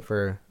do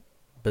for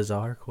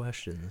bizarre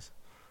questions.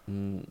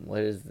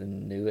 What is the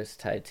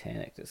newest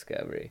Titanic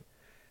discovery?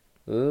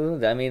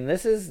 Ooh, I mean,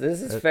 this is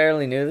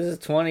fairly new. This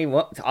is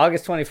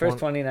August 21st,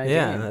 2019.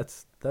 Yeah,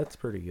 that's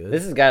pretty good.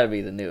 This has got to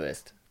be the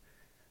newest.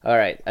 All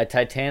right. A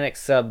Titanic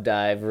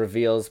subdive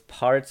reveals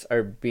parts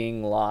are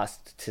being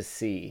lost to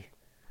sea.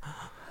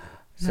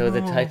 So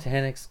the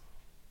Titanic's...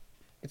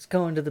 It's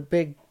going to the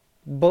big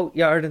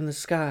boatyard in the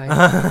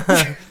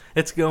sky.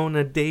 It's going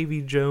to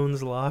Davy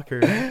Jones'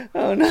 locker.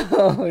 Oh,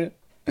 no.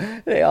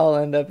 They all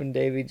end up in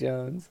Davy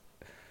Jones.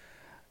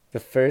 The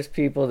first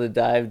people to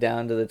dive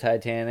down to the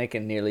Titanic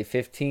in nearly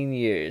 15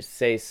 years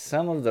say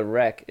some of the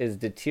wreck is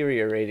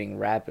deteriorating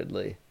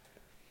rapidly.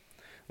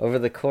 Over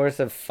the course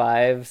of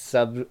 5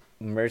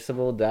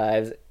 submersible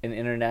dives, an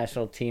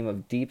international team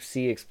of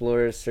deep-sea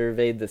explorers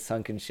surveyed the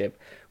sunken ship,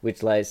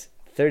 which lies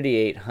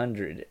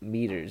 3,800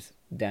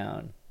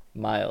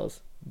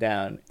 miles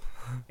down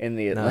in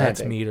the Atlantic. No,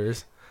 that's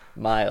meters.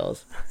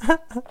 Miles.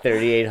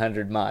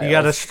 3,800 miles. You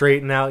gotta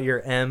straighten out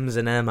your M's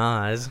and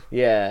MI's.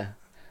 Yeah.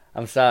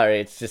 I'm sorry.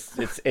 It's just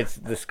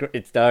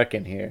it's dark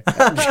in here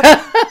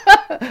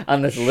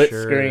on this lit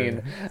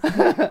screen.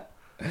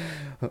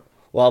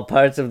 While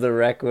parts of the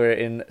wreck were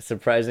in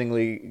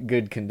surprisingly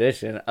good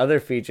condition, other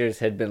features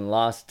had been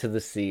lost to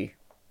the sea.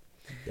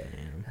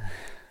 Dang.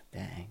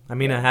 I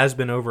mean, it has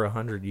been over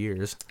 100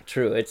 years.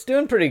 True. It's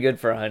doing pretty good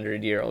for a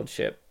 100-year-old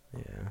ship.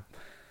 Yeah.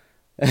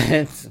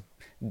 It's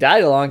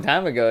died a long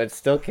time ago. It's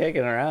still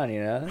kicking around,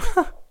 you know?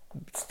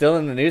 It's still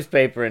in the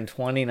newspaper in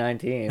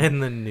 2019. In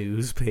the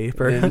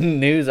newspaper? The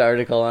news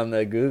article on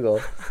the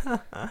Google.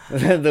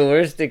 The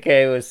worst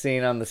decay was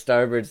seen on the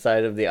starboard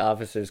side of the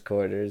officers'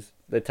 quarters.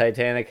 The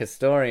Titanic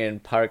historian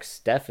Park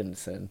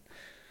Stephenson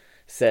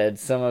said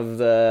some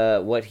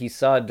of what he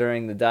saw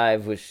during the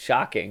dive was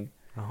shocking.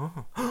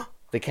 Oh.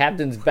 The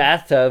captain's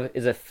bathtub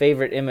is a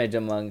favorite image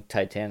among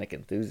Titanic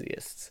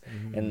enthusiasts,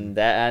 and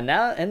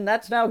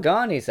that's now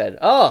gone. He said,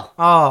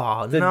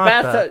 "Oh, the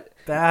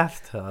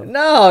bathtub.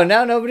 No,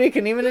 now nobody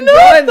can even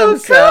enjoy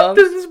themselves.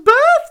 The captain's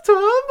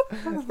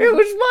bathtub. It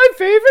was my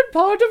favorite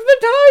part of the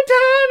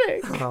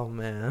Titanic." Oh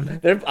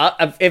man!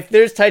 If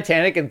there's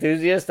Titanic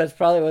enthusiasts, that's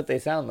probably what they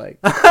sound like.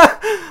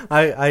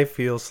 I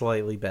feel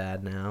slightly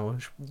bad now.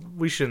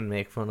 We shouldn't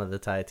make fun of the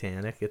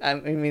Titanic. I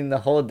mean, the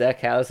whole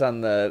deck house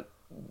on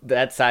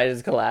that side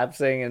is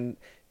collapsing and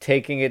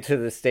taking it to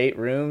the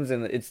staterooms,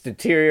 and it's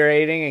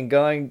deteriorating and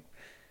going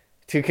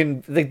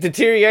to the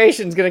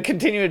deterioration's going to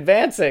continue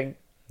advancing.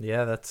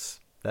 Yeah, that's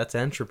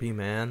entropy,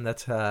 man.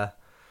 That's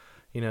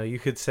you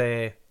could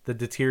say the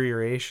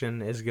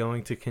deterioration is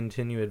going to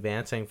continue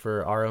advancing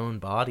for our own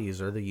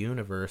bodies or the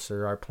universe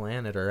or our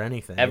planet or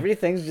anything.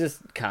 Everything's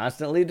just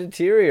constantly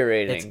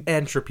deteriorating. It's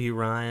entropy,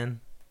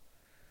 Ryan.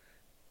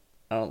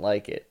 I don't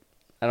like it.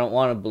 I don't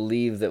want to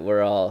believe that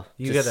we're all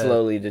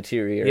slowly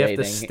deteriorating. You have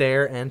to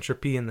stare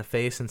entropy in the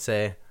face and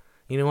say,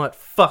 you know what?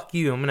 Fuck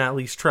you. I'm going to at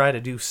least try to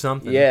do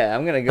something. Yeah,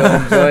 I'm going to go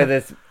enjoy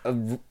this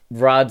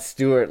Rod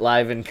Stewart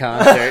live in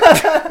concert.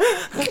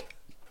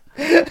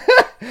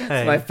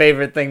 It's my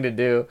favorite thing to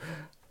do.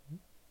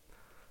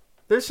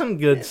 There's some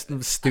good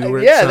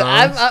Stewart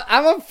songs.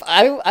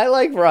 I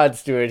like Rod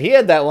Stewart. He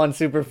had that one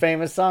super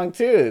famous song,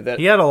 too.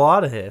 He had a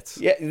lot of hits.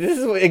 Yeah, this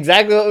is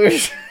exactly what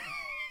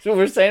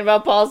we're saying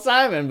about Paul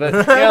Simon,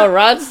 but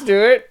Rod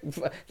Stewart,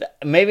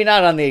 maybe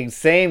not on the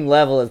same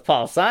level as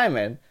Paul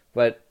Simon,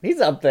 but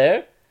he's up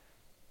there.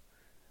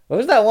 What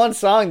was that one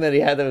song that he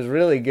had that was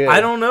really good?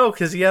 I don't know,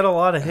 because he had a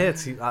lot of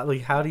hits.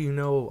 How do you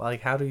know?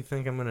 Like, how do you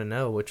think I'm gonna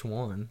know which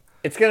one?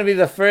 It's gonna be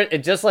the first.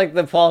 It's just like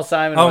the Paul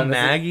Simon one. Oh,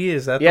 Maggie,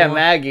 is that? Yeah, the one?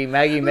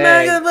 Maggie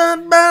May.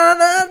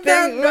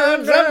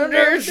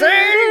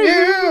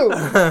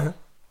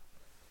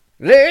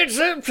 Late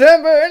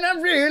September and I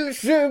really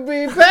should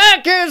be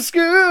back in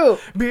school.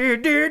 Yeah,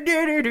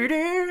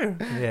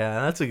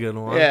 that's a good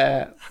one.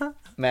 Yeah,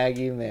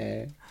 Maggie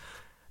May.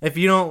 If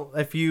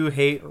you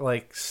hate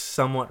like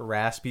somewhat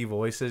raspy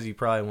voices, you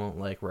probably won't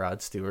like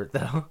Rod Stewart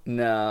though.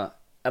 No,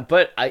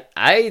 but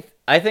I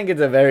think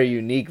it's a very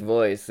unique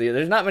voice.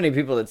 There's not many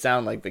people that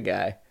sound like the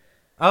guy.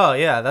 Oh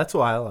yeah, that's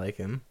why I like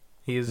him.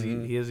 He has a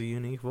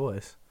unique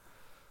voice.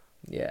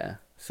 Yeah.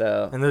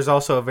 So, and there's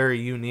also a very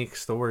unique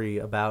story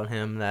about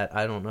him that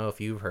I don't know if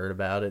you've heard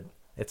about it.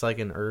 It's like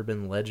an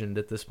urban legend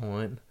at this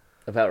point.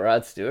 About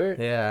Rod Stewart?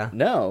 Yeah.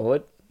 No,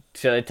 what?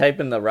 Should I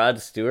type in the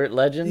Rod Stewart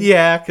legend?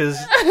 Yeah, because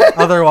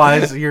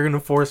otherwise you're going to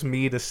force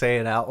me to say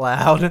it out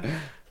loud,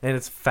 and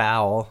it's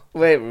foul.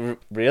 Wait,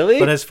 really?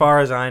 But as far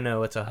as I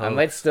know, it's a hoax. I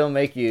might still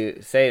make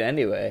you say it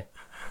anyway.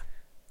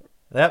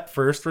 That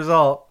first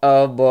result.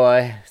 Oh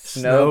boy.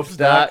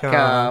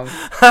 Snopes.com.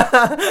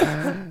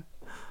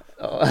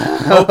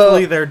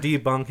 Hopefully they're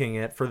debunking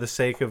it for the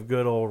sake of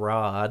good old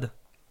Rod.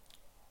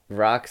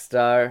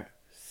 Rockstar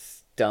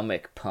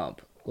stomach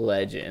pump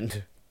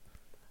legend.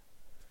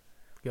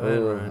 Go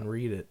ahead, Ryan,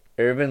 read it.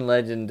 Urban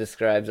legend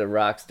describes a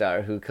rock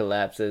star who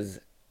collapses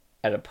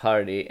at a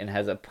party and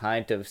has a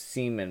pint of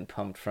semen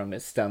pumped from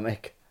his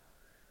stomach.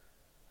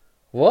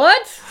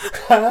 What?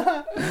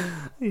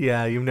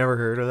 Yeah, you've never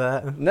heard of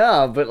that?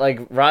 No, but like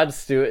Rod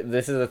Stewart,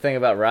 this is the thing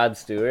about Rod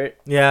Stewart.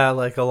 Yeah,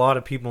 like a lot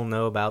of people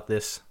know about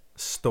this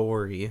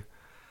story.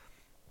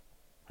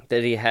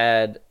 That he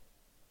had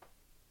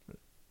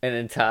an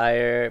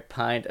entire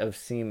pint of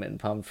semen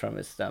pumped from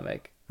his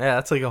stomach. Yeah,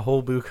 that's like a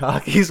whole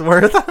bukkake's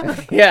worth.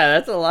 Yeah,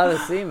 that's a lot of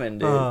semen,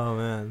 dude. Oh,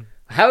 man.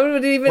 How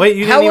would he even... Wait,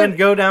 you didn't even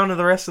go down to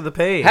the rest of the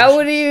page. How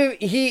would he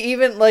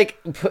even,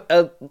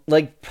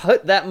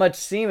 put that much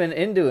semen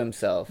into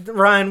himself?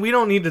 Ryan, we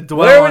don't need to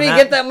dwell on that. that. Where would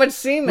he get that much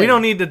semen? We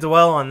don't need to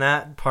dwell on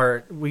that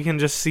part. We can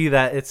just see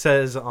that it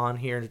says on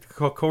here,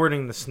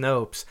 according to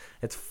Snopes,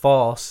 it's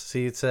false.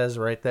 See, it says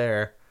right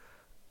there.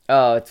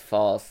 Oh, it's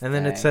false. And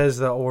then it says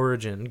the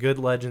origin. Good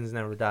legends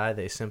never die.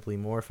 They simply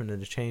morph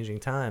into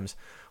changing times.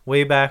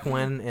 Way back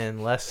when,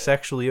 in less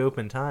sexually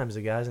open times,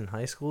 the guys in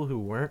high school who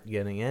weren't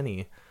getting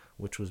any,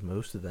 which was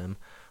most of them,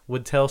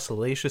 would tell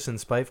salacious and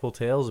spiteful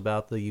tales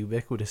about the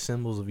ubiquitous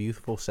symbols of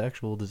youthful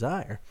sexual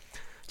desire.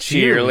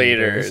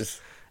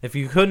 Cheerleaders. If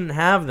you couldn't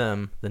have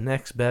them, the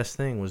next best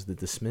thing was to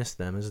dismiss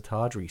them as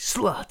tawdry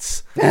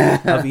sluts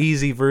of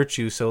easy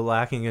virtue so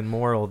lacking in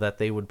moral that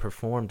they would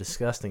perform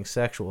disgusting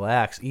sexual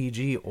acts,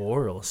 e.g.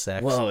 oral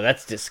sex. Whoa,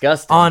 that's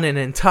disgusting. On an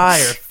entire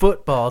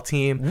football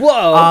team. Whoa!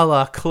 A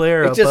la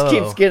Clara It just Bow.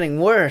 keeps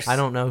getting worse. I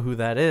don't know who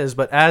that is,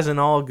 but as in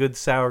all good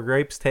sour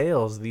grapes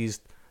tales,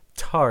 these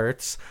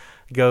tarts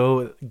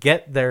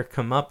got their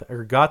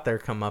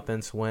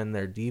comeuppance when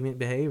their deviant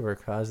behavior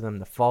caused them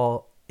to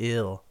fall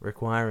ill,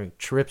 requiring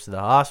trips to the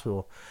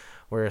hospital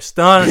where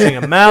astonishing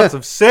amounts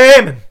of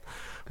semen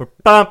were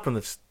pumped from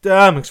the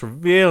stomachs,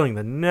 revealing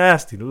the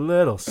nasty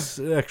little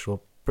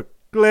sexual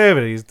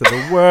proclivities to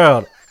the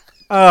world.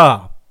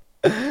 Oh,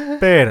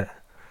 Peter.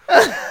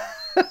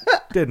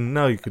 Didn't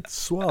know you could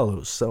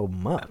swallow so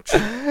much.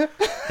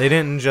 They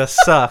didn't just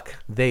suck,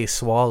 they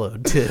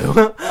swallowed too.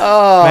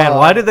 Oh. Man,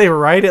 why did they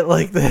write it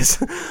like this?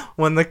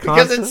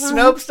 Because it's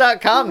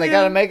Snopes.com. They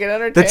gotta make it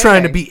entertaining. They're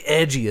trying to be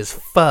edgy as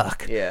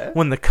fuck. Yeah.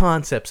 When the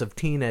concepts of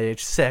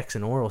teenage sex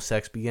and oral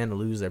sex began to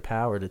lose their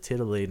power to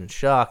titillate and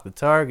shock the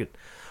target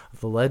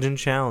of the legend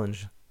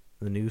challenge,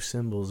 the new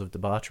symbols of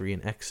debauchery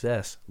and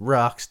excess,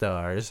 rock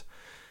stars.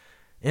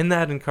 In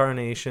that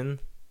incarnation,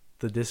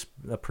 the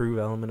disapprove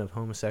element of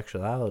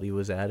homosexuality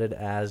was added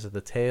as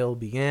the tale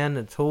began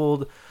and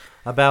told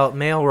about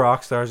male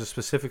rock stars,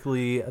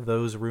 specifically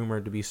those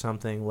rumored to be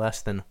something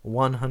less than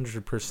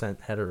 100%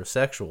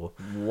 heterosexual.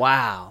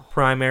 Wow.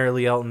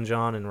 Primarily Elton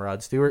John and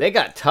Rod Stewart. They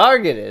got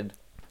targeted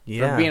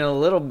for being a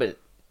little bit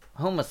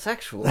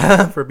homosexual.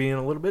 For being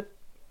a little bit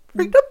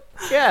freaked up.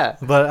 Yeah.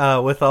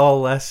 But with all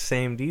less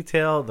same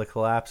detail, the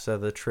collapse of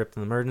the trip to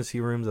the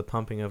emergency rooms, the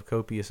pumping of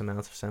copious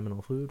amounts of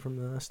seminal fluid from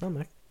the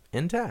stomach,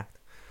 intact.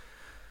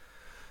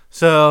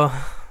 So,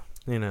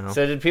 you know.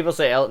 So did people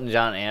say Elton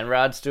John and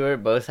Rod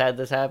Stewart both had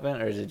this happen,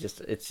 or is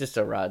it's just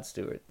a Rod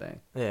Stewart thing?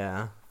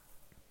 Yeah.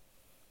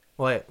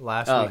 Wait,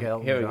 last week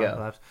Elton here we John go.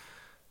 collapsed.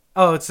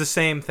 Oh, it's the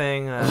same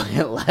thing.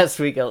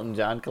 Last week Elton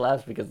John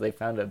collapsed because they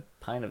found a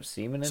pint of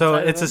semen inside So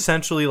of it's him?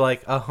 essentially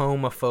like a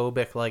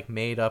homophobic, like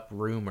made up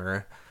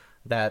rumor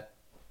that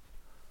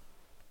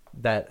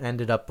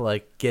ended up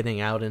like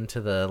getting out into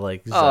the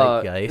like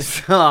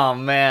zeitgeist. Oh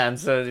man,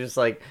 so just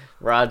like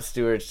Rod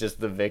Stewart's just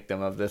the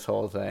victim of this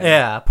whole thing.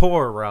 Yeah,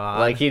 poor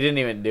Rod. Like he didn't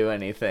even do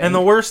anything. And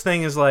the worst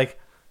thing is like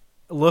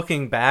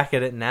looking back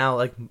at it now,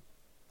 like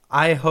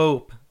I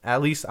hope,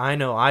 at least I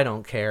know I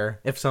don't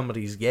care if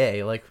somebody's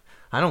gay. Like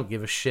I don't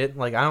give a shit.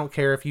 Like I don't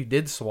care if you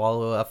did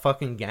swallow a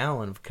fucking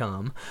gallon of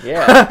cum.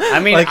 Yeah, I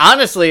mean, like,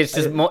 honestly, it's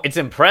just it's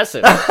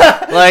impressive.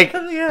 Like,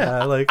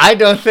 yeah, like I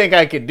don't think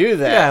I could do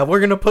that. Yeah, we're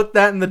gonna put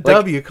that in the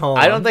W column.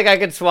 I don't think I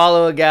could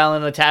swallow a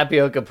gallon of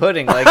tapioca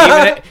pudding.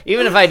 Like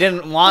even if I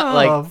didn't want,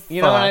 like,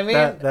 you know what I mean?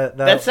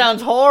 That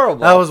sounds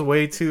horrible. That was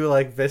way too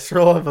like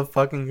visceral of a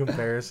fucking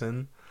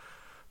comparison.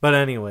 But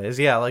anyways,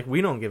 yeah, like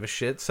we don't give a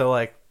shit. So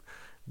like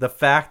the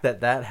fact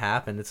that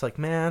happened, it's like,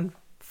 man,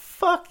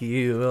 fuck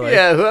you. Like,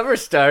 yeah, whoever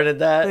started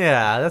that.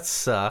 Yeah, that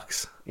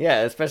sucks.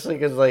 Yeah, especially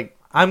because like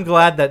I'm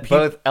glad that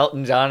both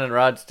Elton John and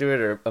Rod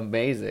Stewart are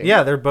amazing.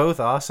 Yeah, they're both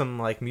awesome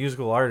like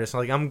musical artists.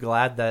 Like I'm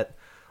glad that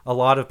a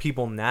lot of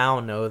people now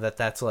know that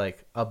that's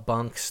like a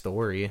bunk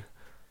story.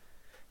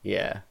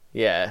 Yeah,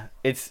 yeah.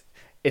 It's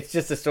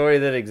just a story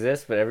that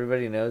exists, but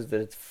everybody knows that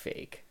it's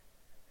fake,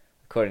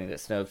 according to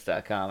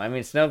Snopes.com. I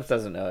mean, Snopes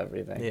doesn't know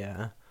everything.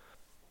 Yeah,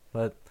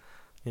 but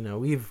you know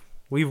we've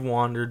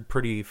wandered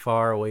pretty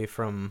far away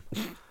from.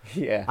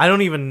 Yeah. I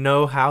don't even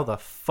know how the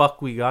fuck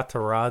we got to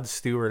Rod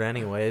Stewart,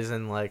 anyways,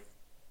 and like.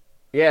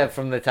 Yeah,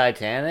 from the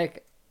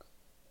Titanic.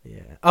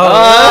 Yeah.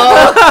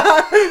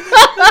 Oh.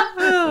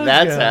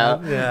 That's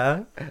how.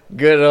 Yeah.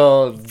 Good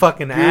old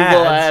fucking Google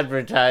ads.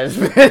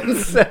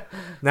 advertisements.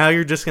 Now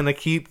you're just gonna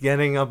keep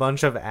getting a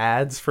bunch of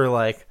ads for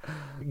like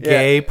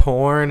gay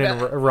porn and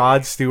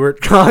Rod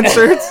Stewart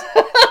concerts.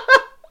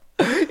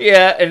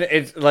 Yeah, and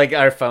it's like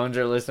our phones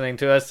are listening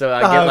to us, so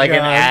I get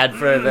an ad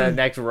for the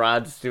next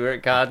Rod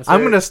Stewart concert.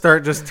 I'm gonna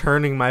start just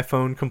turning my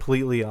phone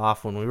completely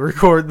off when we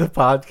record the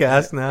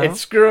podcast now. It's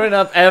screwing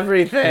up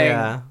everything.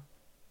 Yeah.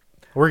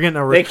 We're getting a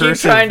recursive... They keep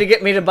trying to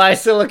get me to buy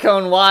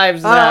silicone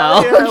wives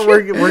now. Yeah,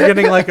 we're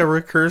getting like a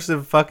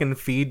recursive fucking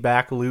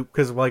feedback loop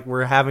because like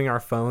we're having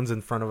our phones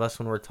in front of us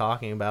when we're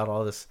talking about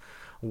all this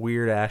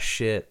weird ass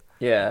shit.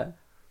 Yeah.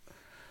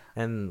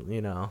 And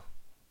you know,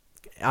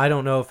 I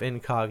don't know if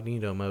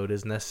incognito mode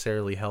is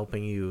necessarily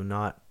helping you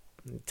not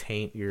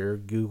taint your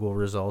Google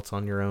results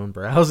on your own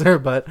browser,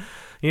 but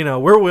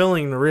we're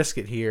willing to risk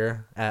it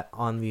here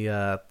on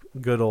the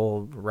good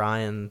old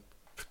Ryan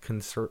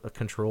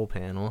control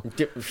panel.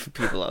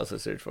 People also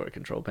search for a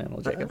control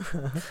panel, Jacob.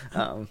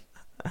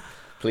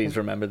 Please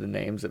remember the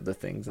names of the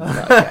things in the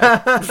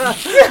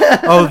podcast.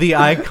 Oh, the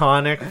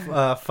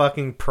iconic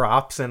fucking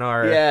props in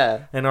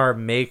our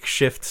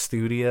makeshift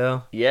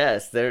studio.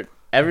 Yes,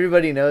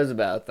 everybody knows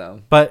about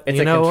them. But it's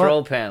a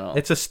control panel.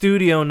 It's a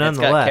studio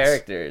nonetheless. It's got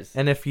characters.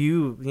 And if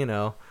you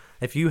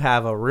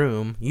have a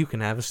room, you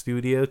can have a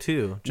studio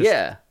too.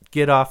 Just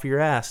get off your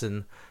ass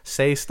and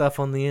say stuff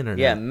on the internet.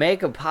 Yeah,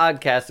 make a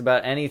podcast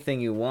about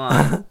anything you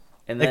want.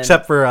 And then,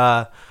 except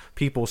for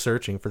people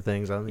searching for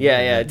things on the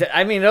internet. Yeah.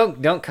 I mean,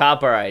 don't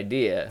cop our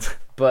idea,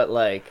 but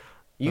like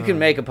you can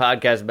make a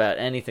podcast about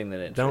anything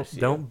that interests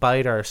you. Don't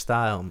bite our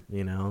style,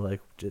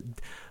 start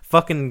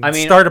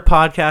a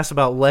podcast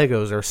about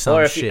Legos or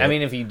some shit.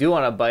 If you do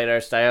want to bite our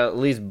style, at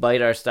least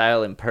bite our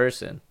style in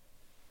person.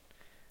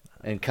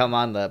 And come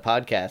on the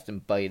podcast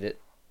and bite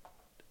it.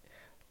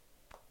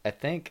 I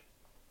think.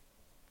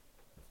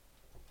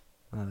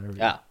 Oh, there we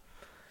go.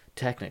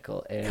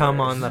 Technical errors. Come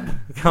on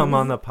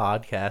the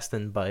podcast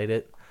and bite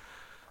it.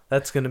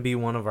 That's gonna be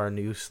one of our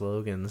new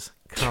slogans.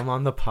 Come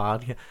on the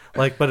podcast,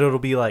 but it'll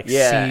be like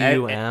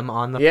CUM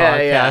on the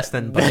podcast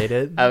and bite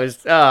it. I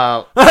was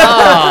man.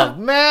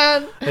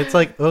 It's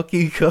like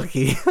Ookie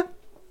Cookie.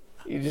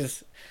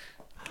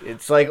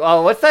 It's like,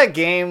 what's that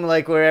game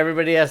like where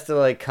everybody has to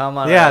like come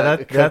on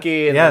a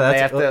cookie and then they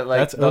have to like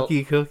that's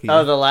Ookie Cookie.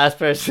 Oh, the last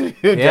person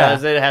who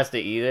does it has to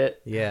eat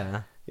it.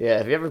 Yeah. Yeah.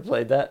 Have you ever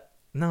played that?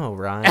 No,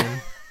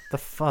 Ryan. The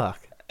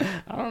fuck.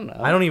 I don't know.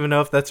 I don't even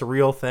know if that's a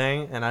real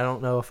thing, and I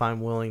don't know if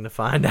I'm willing to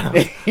find out.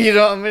 You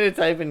don't want me to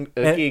type in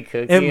Ookie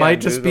Cookie? It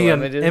might just be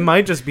it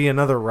might just be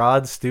another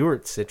Rod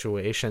Stewart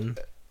situation.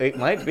 It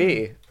might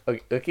be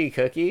Ookie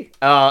Cookie.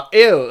 Oh,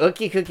 ew!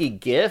 Ookie Cookie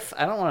GIF.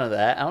 I don't want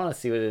that. I want to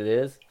see what it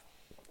is.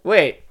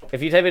 Wait,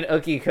 if you type in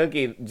Ookie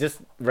Cookie,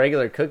 just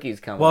regular cookies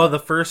come up. Well, the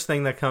first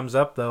thing that comes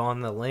up, though,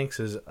 on the links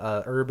is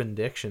Urban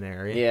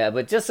Dictionary. Yeah,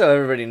 but just so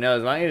everybody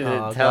knows, why don't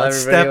you tell everybody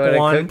step what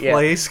one,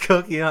 place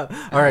cookie on.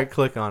 All right,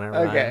 click on it,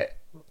 Ryan. Okay.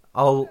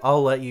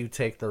 I'll let you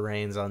take the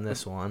reins on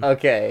this one.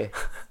 Okay.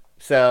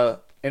 So,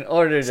 in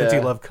order to... Since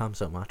you love cum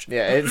so much.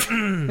 Yeah, it's...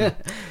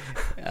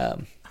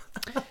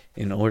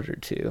 in order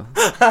to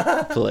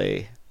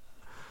play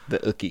the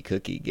Ookie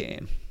Cookie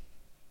game,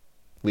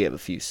 we have a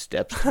few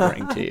steps to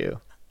bring to you.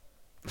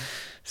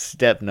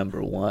 Step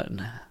number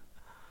 1.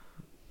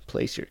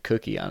 Place your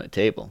cookie on a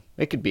table.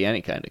 It could be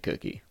any kind of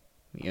cookie.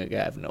 You could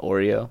have an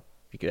Oreo.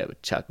 You could have a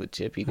chocolate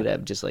chip. You could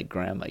have just like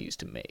Grandma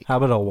used to make. How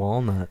about a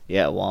walnut?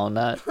 Yeah,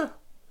 walnut.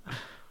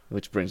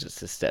 Which brings us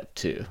to step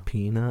 2.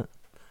 Peanut.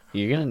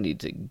 You're going to need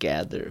to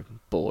gather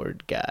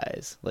bored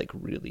guys. Like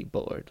really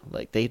bored.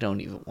 Like they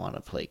don't even want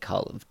to play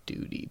Call of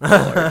Duty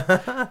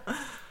bored.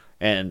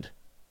 And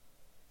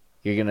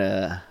you're going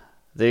to...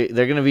 They're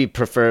going to be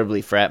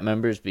preferably frat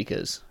members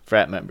because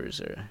frat members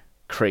are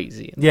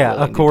crazy.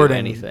 And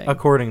according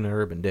to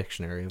Urban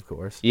Dictionary, of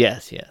course.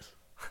 Yes,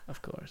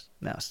 of course.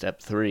 Now,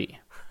 step 3.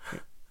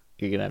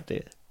 You're going to have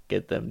to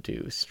get them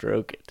to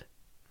stroke it.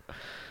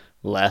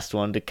 Last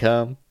one to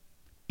come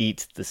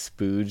eats the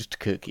spooged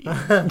cookie.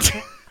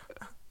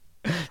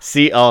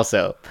 See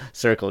also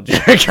circle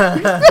jerk.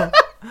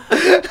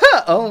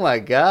 Oh my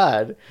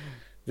god.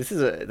 This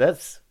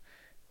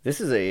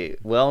is a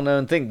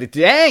well-known thing.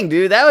 Dang,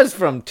 dude, that was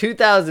from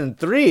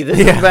 2003. This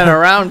has been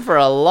around for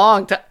a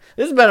long time.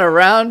 This has been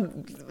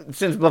around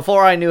since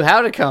before I knew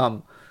how to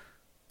come.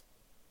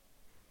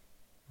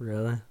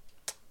 Really?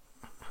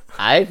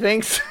 I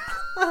think so.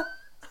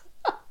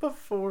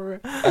 Before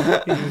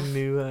you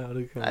knew how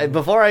to come.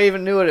 Before I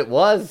even knew what it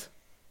was.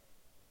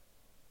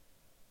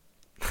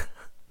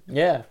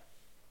 Yeah.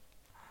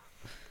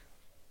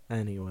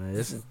 Anyways.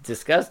 This is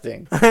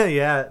disgusting.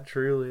 Yeah, it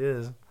truly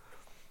is.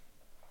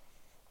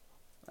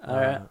 All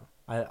right.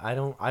 I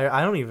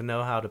don't even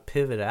know how to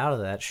pivot out of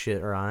that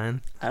shit,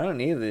 Ryan. I don't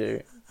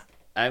either.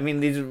 I mean,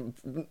 these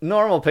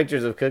normal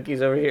pictures of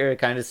cookies over here are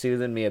kind of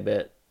soothing me a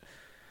bit.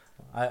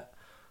 I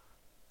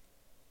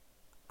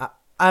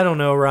don't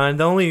know, Ryan.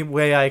 The only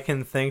way I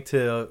can think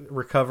to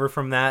recover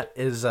from that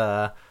is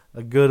a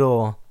good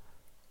old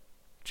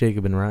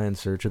Jacob and Ryan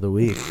search of the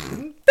week.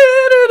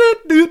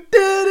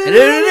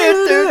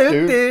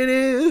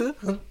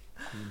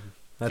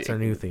 That's our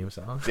new theme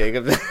song.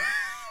 Jacob.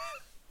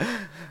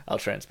 I'll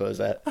transpose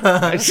that.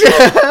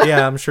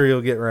 Yeah, I'm sure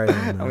you'll get right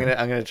on that.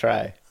 I'm gonna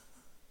try.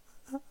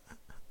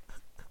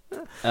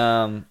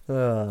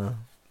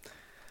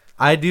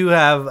 I do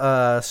have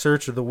a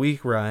search of the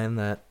week, Ryan,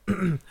 that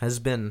has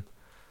been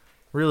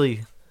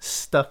really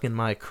stuck in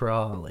my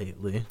craw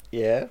lately.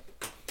 Yeah.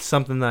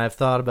 Something that I've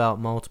thought about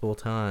multiple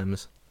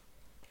times,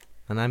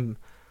 and I'm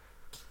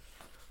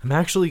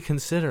actually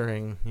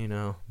considering,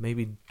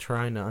 maybe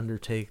trying to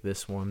undertake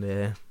this one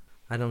day.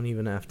 I don't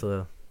even have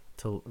to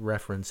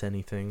reference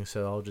anything,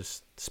 so I'll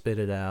just spit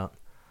it out.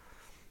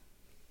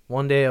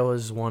 One day I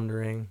was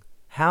wondering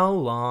How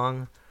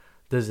long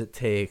does it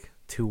take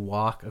to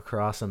walk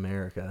across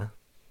America?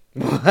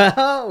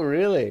 Wow,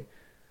 really?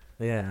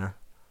 Yeah.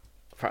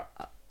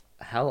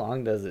 How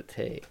long does it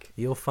take?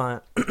 You'll find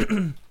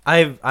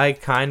I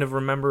kind of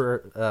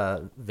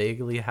remember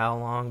vaguely how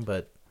long,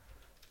 but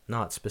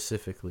not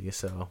specifically,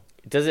 so.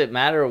 Does it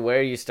matter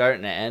where you start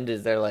and end?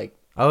 Is there like...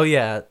 Oh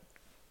yeah.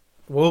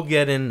 We'll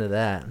get into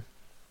that.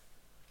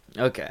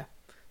 Okay.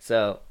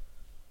 So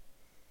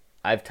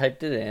I've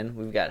typed it in.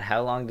 We've got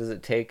how long does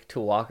it take to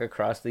walk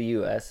across the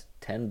US,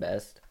 10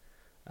 best.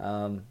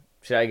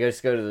 Should I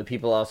just go to the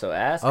people also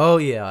ask? Oh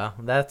yeah,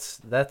 that's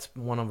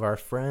one of our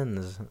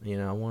friends,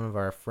 one of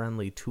our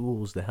friendly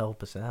tools to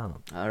help us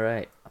out. All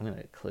right, I'm going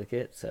to click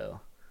it.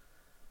 So,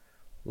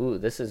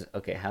 this is,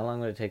 okay, how long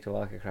would it take to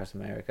walk across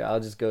America?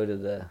 I'll just go to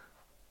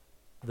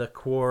the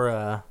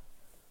core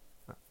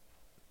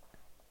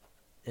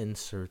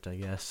insert, I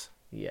guess.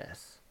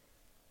 Yes.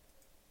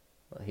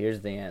 Well, here's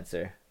the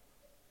answer.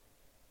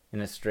 In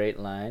a straight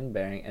line,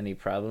 bearing any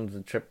problems,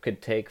 the trip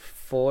could take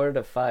 4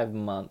 to 5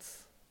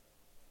 months.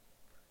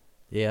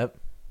 Yep.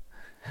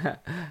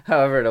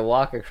 However, to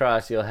walk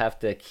across, you'll have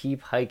to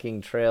keep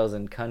hiking trails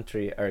and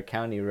country or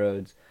county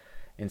roads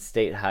and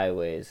state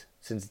highways,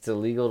 since it's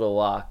illegal to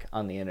walk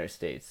on the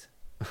interstates.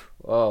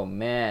 Oh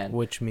man.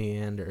 Which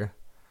meander.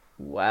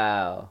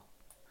 Wow.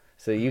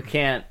 So you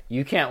can't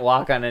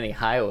walk on any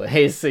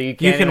highways, so you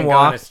can't even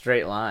walk, go in a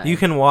straight line. You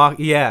can walk,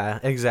 yeah,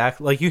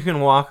 exactly. Like you can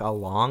walk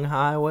along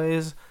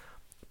highways,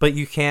 but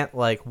you can't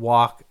like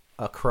walk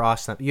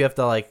across them. You have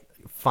to like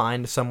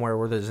find somewhere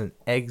where there's an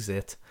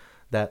exit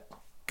that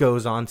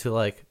goes on to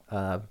like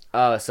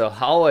so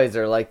hallways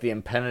are like the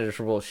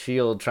impenetrable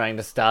shield trying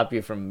to stop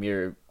you from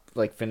your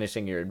like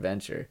finishing your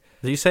adventure.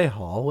 Did you say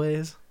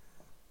hallways?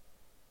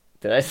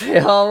 Did I say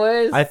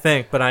hallways? I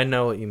think, but I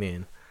know what you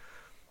mean.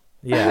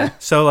 Yeah.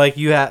 So like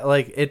you had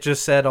like it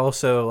just said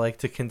also like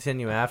to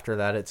continue after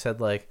that it said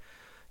like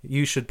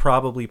you should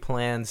probably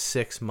plan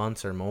 6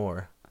 months or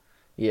more.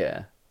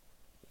 Yeah.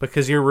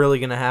 Because you're really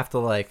going to have to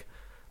like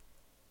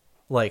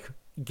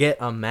get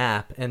a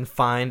map and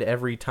find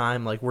every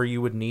time like where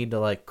you would need to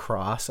like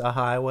cross a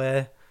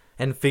highway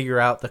and figure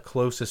out the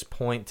closest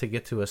point to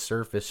get to a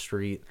surface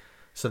street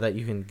so that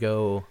you can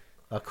go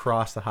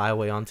across the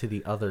highway onto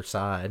the other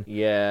side.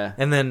 Yeah.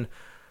 And then,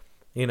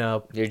 your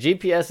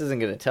GPS isn't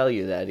going to tell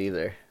you that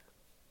either.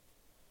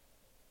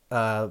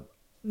 No,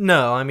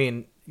 I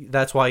mean,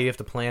 that's why you have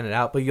to plan it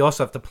out, but you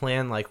also have to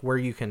plan like where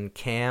you can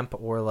camp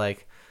or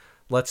like,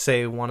 let's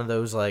say one of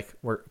those like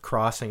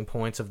crossing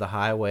points of the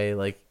highway,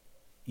 like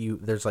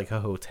there's like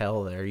a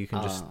hotel there. You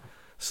can just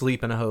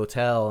sleep in a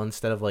hotel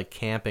instead of like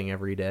camping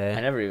every day.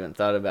 I never even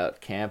thought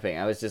about camping.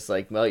 I was just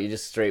like, well, you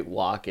just straight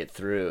walk it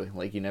through.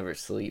 Like you never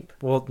sleep.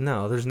 Well,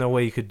 no, there's no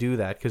way you could do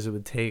that because it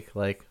would take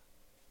like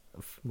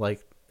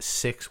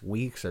 6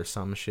 weeks or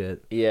some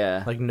shit.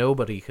 Yeah. Like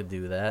nobody could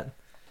do that.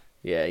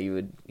 Yeah, you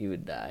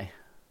would die.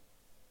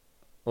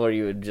 Or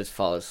you would just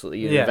fall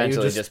asleep. You'd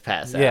eventually just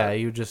pass out. Yeah,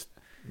 you'd just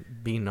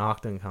be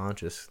knocked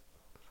unconscious.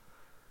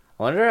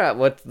 I wonder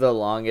what the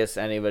longest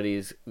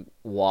anybody's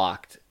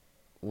walked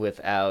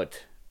without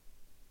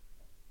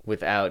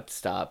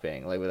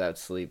stopping, like without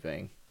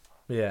sleeping.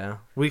 Yeah,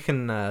 we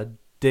can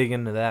dig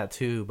into that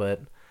too,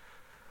 but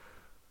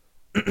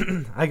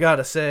I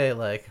gotta say,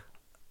 like,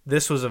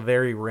 this was a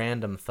very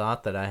random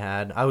thought that I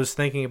had. I was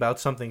thinking about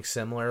something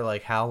similar,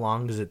 like how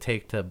long does it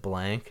take to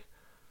blank?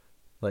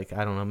 Like,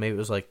 I don't know, maybe it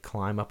was like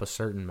climb up a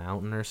certain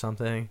mountain or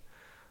something.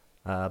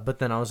 But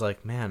then I was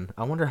like, man,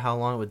 I wonder how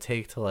long it would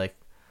take to like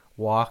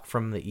walk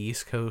from the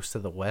East Coast to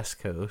the West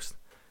Coast,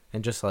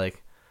 and just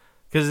like,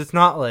 because it's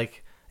not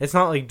like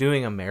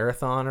doing a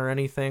marathon or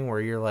anything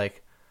where you're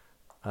like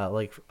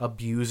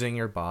abusing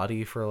your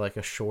body for like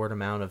a short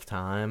amount of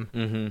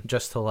time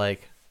just to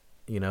like,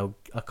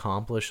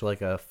 accomplish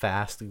like a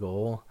fast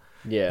goal.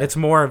 Yeah, it's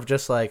more of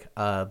just like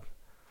a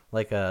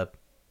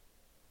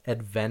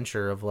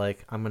adventure of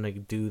like, I'm gonna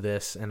do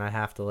this and I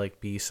have to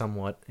like be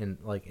somewhat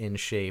in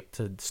shape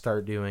to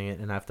start doing it,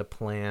 and I have to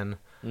plan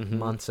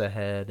months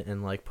ahead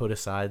and like put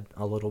aside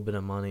a little bit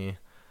of money,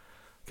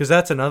 because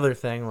that's another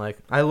thing. Like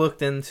I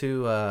looked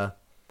into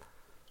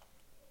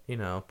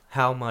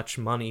how much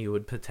money you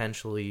would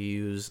potentially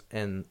use,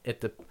 and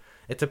it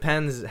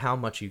depends how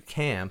much you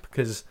camp,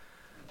 because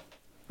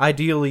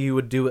ideally you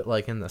would do it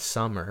like in the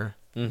summer,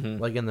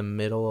 like in the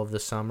middle of the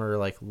summer,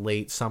 like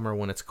late summer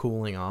when it's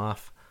cooling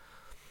off.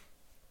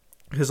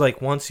 Because,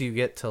 like, once you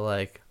get to,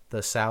 like,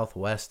 the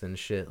Southwest and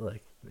shit,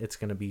 like, it's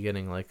going to be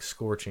getting, like,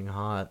 scorching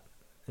hot.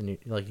 And,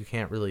 you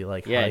can't really,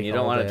 like, yeah, and you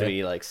don't want it to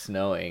be, like,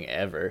 snowing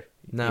ever.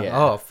 No. Yeah.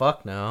 Oh,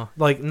 fuck no.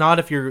 Like, not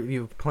if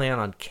you plan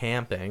on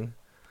camping.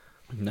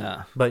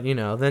 Nah. But,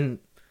 then...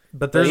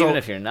 But even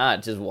if you're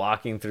not, just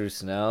walking through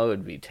snow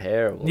would be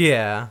terrible.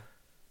 Yeah.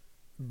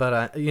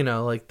 But,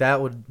 like, there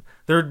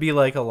would be,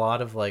 like, a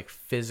lot of, like,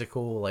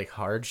 physical, like,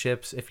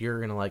 hardships if you're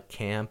going to, like,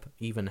 camp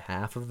even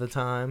half of the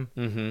time.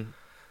 Mm-hmm.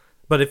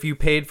 But if you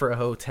paid for a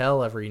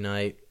hotel every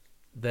night,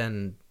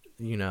 then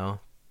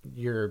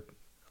you're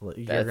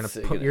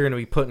gonna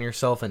be putting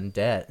yourself in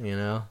debt.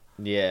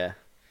 Yeah.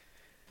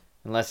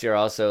 Unless you're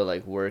also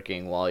like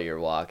working while you're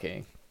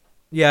walking.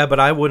 Yeah, but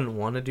I wouldn't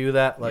want to do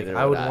that. Like, Neither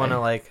I would would want to, I.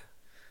 like...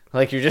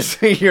 Like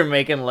you're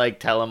making like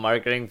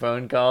telemarketing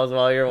phone calls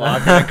while you're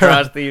walking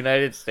across the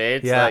United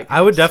States. Yeah, like,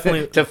 I would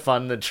definitely... to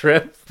fund the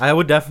trip. I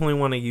would definitely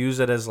want to use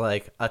it as,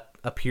 like,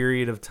 a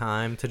period of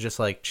time to just,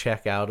 like,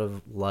 check out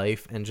of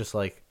life and just,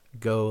 like,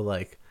 go,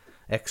 like,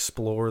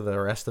 explore the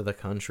rest of the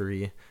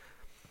country.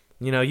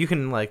 You know, you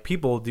can, like,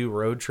 people do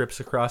road trips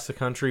across the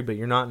country, but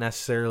you're not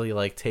necessarily,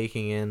 like,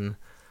 taking in,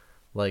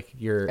 like,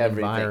 your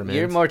environment.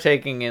 You're more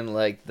taking in,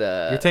 like,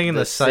 you're taking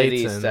the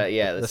sights and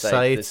the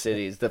sights, the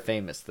cities, the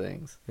famous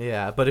things.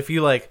 Yeah, but if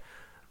you, like,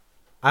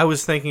 I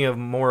was thinking of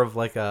more of,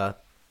 like, a,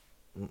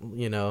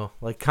 you know,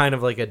 like, kind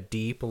of like a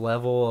deep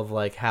level of,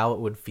 like, how it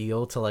would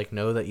feel to, like,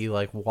 know that you,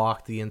 like,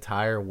 walked the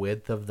entire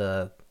width of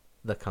the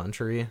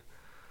country.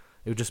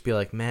 It would just be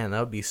like, man, that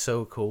would be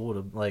so cool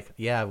to, like,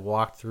 yeah,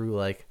 walk through,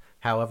 like,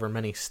 however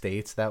many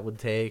states that would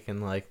take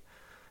and, like,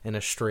 in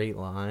a straight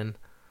line.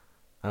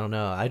 I don't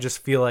know. I just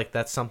feel like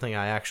that's something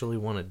I actually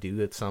want to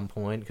do at some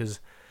point, because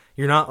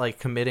you're not, like,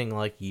 committing,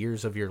 like,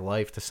 years of your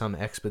life to some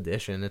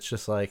expedition. It's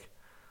just, like,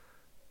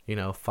 you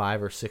know,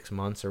 5 or 6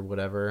 months or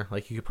whatever.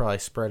 Like, you could probably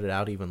spread it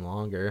out even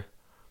longer.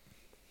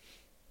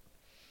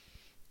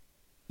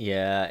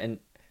 Yeah, and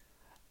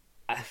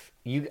I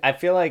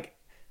feel like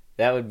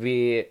that would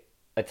be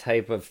a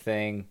type of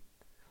thing,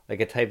 like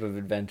a type of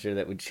adventure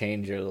that would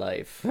change your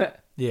life.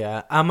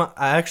 Yeah, I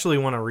actually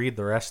want to read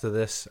the rest of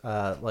this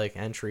like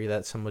entry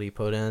that somebody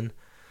put in.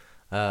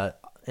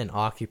 An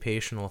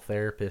occupational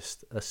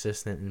therapist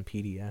assistant in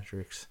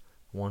pediatrics,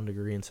 1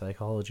 degree in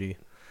psychology.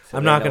 So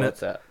I'm not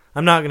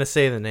gonna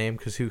say the name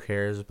because who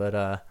cares? But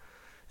it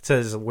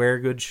says wear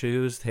good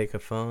shoes, take a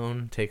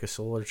phone, take a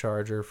solar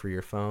charger for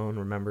your phone.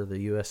 Remember,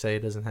 the USA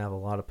doesn't have a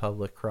lot of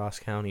public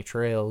cross-county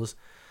trails,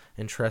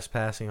 and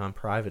trespassing on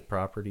private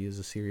property is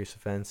a serious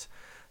offense.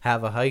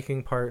 Have a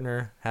hiking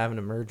partner, have an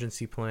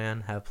emergency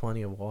plan, have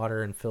plenty of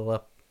water, and fill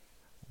up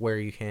where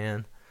you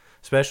can,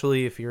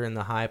 especially if you're in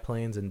the high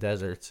plains and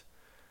deserts.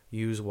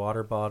 Use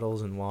water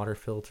bottles and water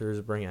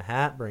filters. Bring a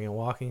hat, bring a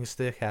walking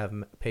stick, have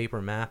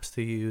paper maps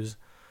to use,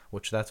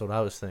 which that's what I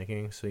was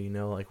thinking, so you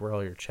know, like, where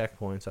all your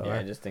checkpoints are.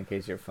 Yeah, just in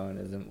case your phone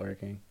isn't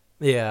working.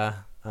 Yeah.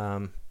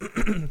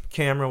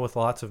 Camera with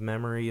lots of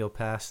memory. You'll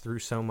pass through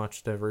so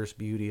much diverse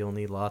beauty. You'll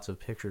need lots of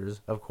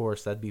pictures. Of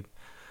course, that'd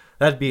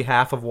be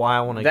half of why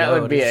I want to go.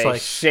 That would be a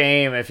like,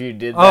 shame if you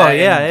did that. Oh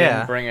yeah, and yeah.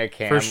 Didn't bring a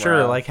camera. For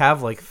sure. Like,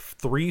 have like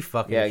 3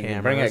 fucking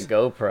cameras. Bring a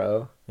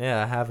GoPro.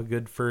 Yeah, have a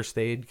good first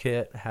aid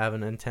kit. Have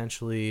an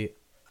internationally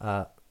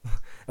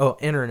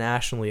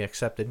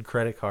accepted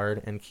credit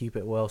card, and keep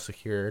it well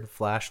secured.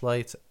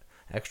 Flashlights,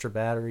 extra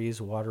batteries,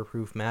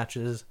 waterproof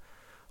matches,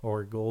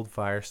 or gold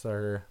fire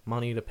starter.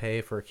 Money to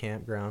pay for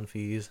campground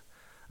fees.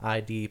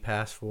 ID,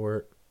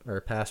 passport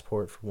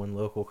for when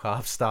local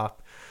cops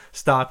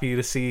stop you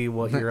to see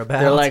what you're about.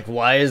 They're like,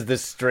 why is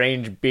this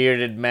strange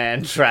bearded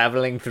man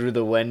traveling through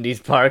the Wendy's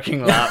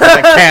parking lot with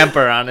a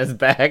camper on his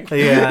back?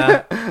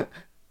 Yeah.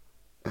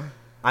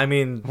 I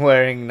mean,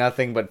 wearing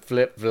nothing but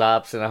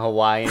flip-flops and a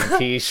Hawaiian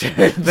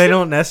t-shirt. They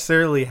don't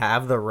necessarily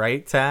have the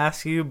right to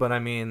ask you, but I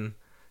mean,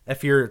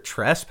 if you're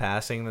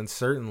trespassing, then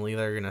certainly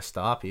they're going to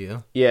stop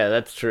you. Yeah,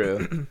 that's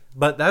true.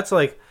 But that's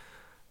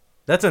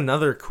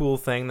another cool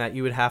thing that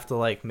you would have to,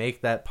 like,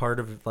 make that part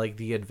of, like,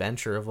 the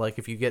adventure of, like,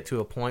 if you get to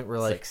a point where,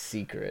 like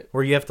secret,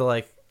 where you have to,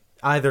 like,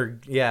 either,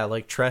 yeah,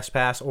 like,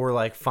 trespass or,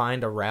 like,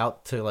 find a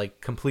route to,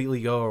 like,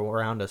 completely go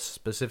around a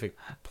specific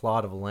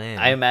plot of land.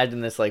 I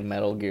imagine this like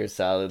Metal Gear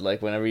Solid,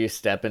 like, whenever you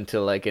step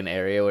into, like, an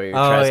area where you're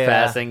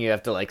trespassing, you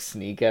have to, like,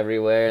 sneak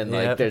everywhere, and,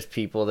 like, there's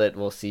people that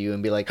will see you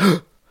and be like,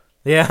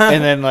 yeah,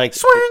 and then, like,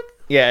 swing.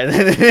 Yeah,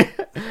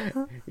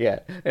 yeah,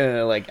 and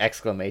then, like,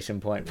 exclamation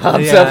point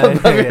pops up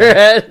above your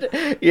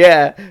head.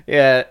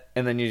 Yeah,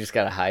 and then you just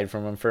gotta hide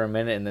from them for a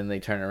minute, and then they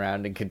turn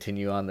around and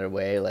continue on their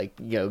way, like,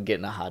 you know,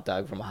 getting a hot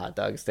dog from a hot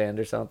dog stand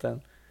or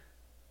something.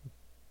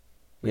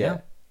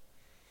 Yeah.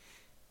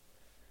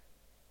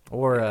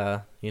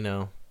 Or, you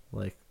know,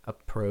 like a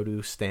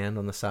produce stand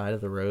on the side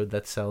of the road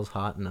that sells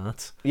hot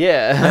nuts.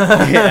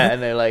 Yeah, yeah,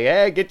 and they're like,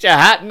 hey, get your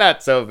hot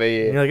nuts over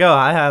here. And you're like, oh,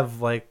 I have,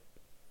 like,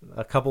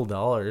 a couple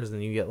 $,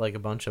 and you get, like, a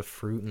bunch of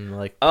fruit and,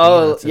 like,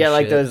 yeah, and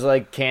like shit. those,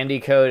 like,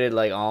 candy coated,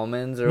 like,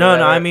 almonds or no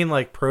whatever. I mean,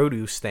 like,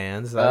 produce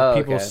stands that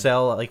people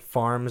sell, like,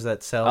 farms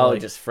that sell like,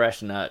 just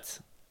fresh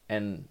nuts.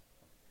 And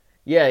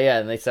yeah,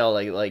 and they sell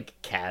like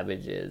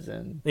cabbages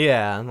and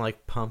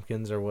like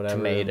pumpkins or whatever,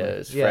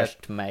 tomatoes, like, fresh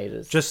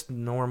tomatoes, just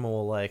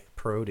normal, like,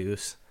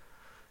 produce.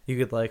 You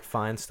could, like,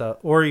 find stuff,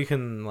 or you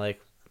can, like,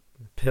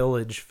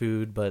 pillage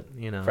food, but,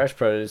 you know, fresh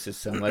produce is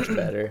so much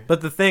better.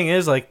 But the thing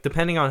is, like,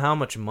 depending on how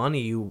much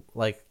money you,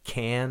 like,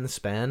 can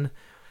spend,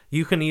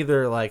 you can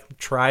either, like,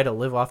 try to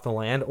live off the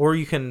land, or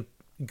you can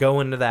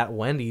go into that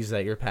Wendy's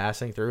that you're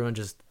passing through and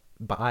just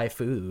buy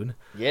food.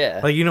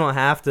 Yeah, like, you don't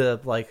have to,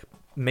 like,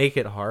 make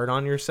it hard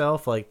on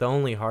yourself. Like, the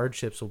only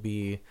hardships will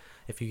be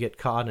if you get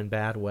caught in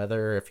bad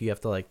weather, or if you have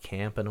to, like,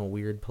 camp in a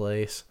weird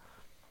place.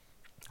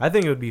 I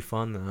think it would be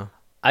fun, though.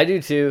 I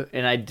do too,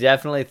 and I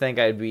definitely think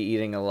I'd be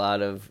eating a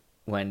lot of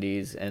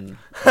Wendy's and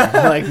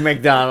like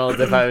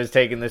McDonald's if I was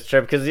taking this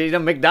trip, because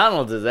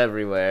McDonald's is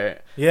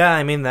everywhere. Yeah,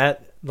 I mean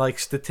that. Like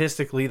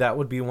statistically, that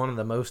would be one of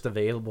the most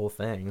available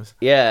things.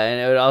 Yeah, and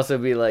it would also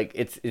be like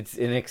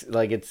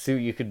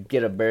you could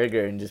get a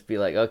burger and just be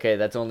like, okay,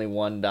 that's only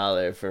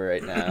 $1 for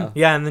right now.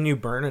 Yeah, and then you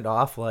burn it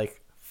off like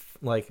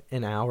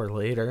an hour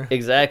later.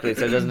 Exactly,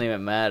 so it doesn't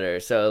even matter.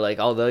 So like,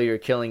 although you're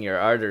killing your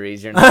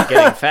arteries, you're not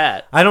getting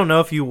fat. I don't know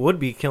if you would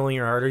be killing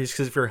your arteries,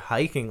 because if you're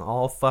hiking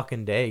all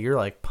fucking day, you're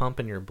like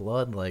pumping your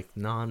blood like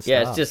nonstop.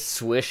 Yeah, it's just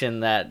swishing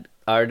that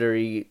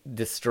artery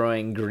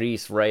destroying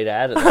grease right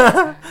out of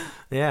there.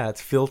 Yeah,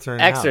 it's filtering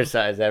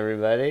Exercise,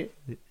 everybody.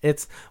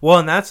 It's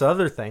and that's the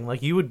other thing.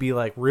 Like, you would be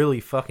like really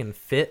fucking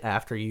fit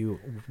after you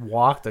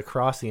walked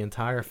across the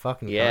entire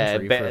fucking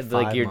country for 5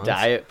 like your months.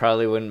 diet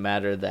probably wouldn't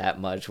matter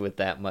that much with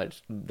that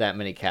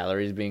many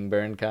calories being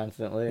burned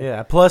constantly.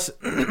 Yeah, plus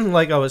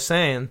like I was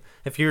saying,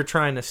 if you're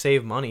trying to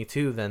save money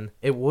too, then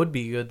it would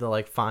be good to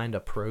like find a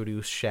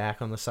produce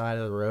shack on the side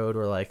of the road,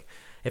 or like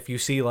if you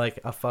see like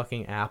a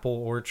fucking apple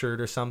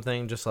orchard or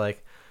something, just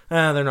like,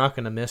 they're not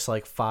going to miss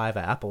like 5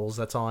 apples.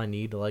 That's all I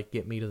need to like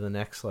get me to the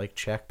next like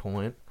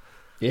checkpoint.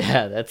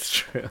 Yeah, that's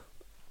true.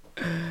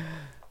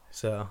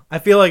 So I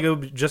feel like it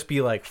would just be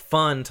like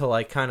fun to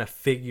like kind of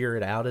figure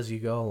it out as you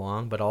go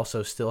along, but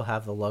also still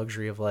have the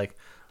luxury of like,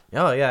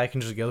 oh yeah, I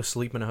can just go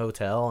sleep in a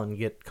hotel and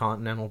get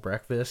continental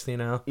breakfast,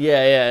 Yeah,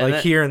 yeah.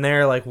 Like here and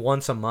there, like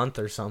once a month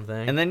or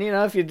something. And then,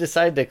 if you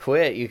decide to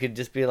quit, you could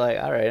just be like,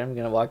 all right, I'm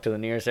going to walk to the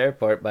nearest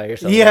airport, buy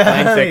yourself a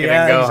plane ticket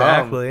and go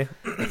exactly.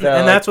 home. So,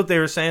 and that's what they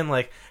were saying,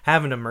 like,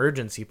 have an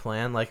emergency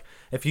plan. Like,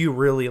 if you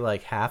really,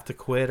 like, have to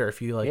quit, or if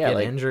you, like, get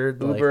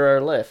injured. Uber or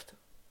Lyft.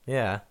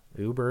 Yeah,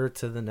 Uber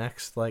to the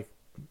next, like,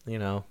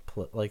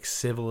 like,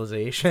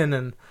 civilization,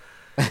 and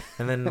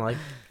then like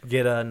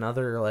get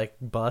another like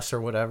bus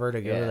or whatever to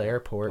go to the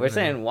airport. We're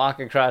saying walk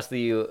across the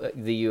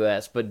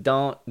U.S., but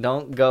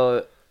don't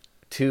go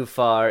too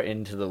far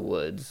into the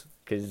woods,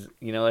 because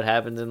you know what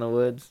happens in the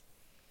woods?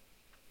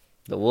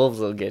 The wolves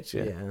will get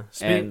you.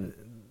 Yeah, and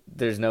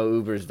there's no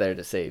Ubers there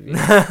to save you.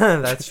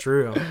 That's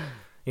true.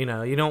 You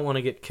don't want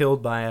to get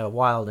killed by a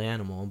wild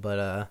animal.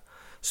 But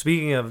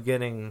speaking of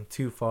getting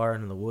too far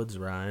into the woods,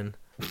 Ryan,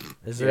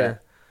 is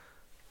there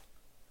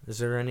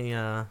any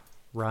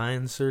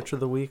Ryan search of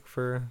the week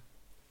for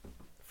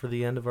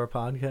the end of our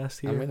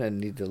podcast here? I'm gonna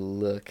need to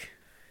look.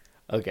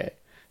 Okay,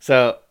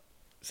 so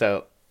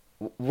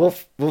we'll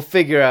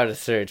figure out a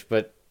search,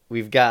 but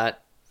I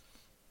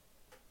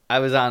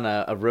was on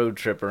a road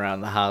trip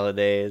around the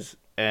holidays,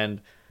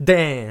 and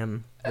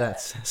damn,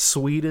 that's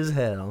sweet as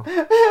hell.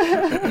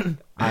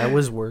 I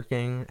was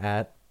working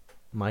at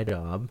my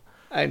job.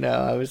 I know,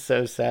 I was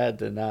so sad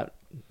to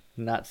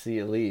not see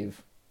you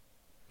leave.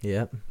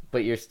 Yep.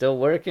 But you're still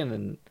working,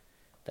 and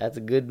that's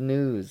good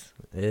news.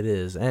 It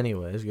is.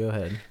 Anyways, go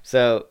ahead.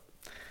 So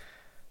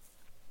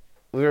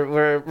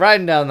we're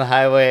riding down the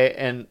highway,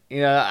 and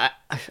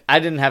I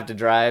didn't have to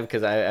drive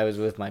because I was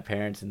with my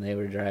parents and they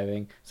were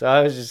driving. So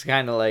I was just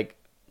kind of like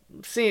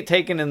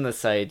taking in the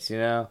sights.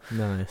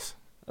 Nice.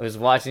 I was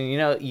watching.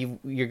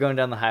 You're going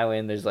down the highway,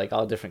 and there's like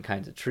all different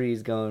kinds of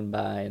trees going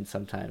by, and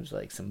sometimes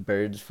like some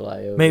birds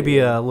fly over. Maybe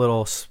a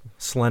little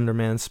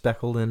Slenderman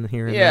speckled in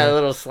here and there. Yeah, a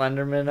little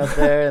Slenderman up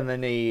there, and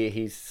then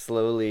he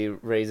slowly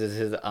raises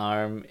his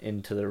arm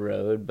into the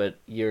road, but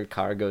your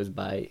car goes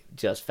by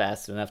just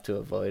fast enough to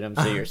avoid him,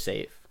 so you're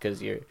safe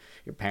because your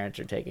parents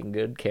are taking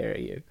good care of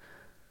you.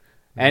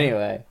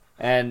 Anyway,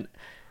 and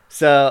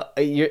so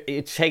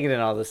you're taking in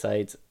all the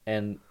sights,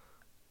 and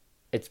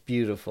it's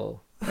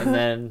beautiful. And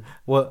then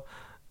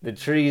the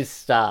trees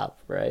stop,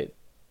 right?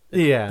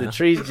 Yeah. The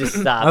trees just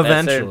stop.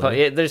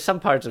 Eventually. There's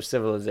some parts of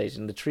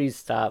civilization. The trees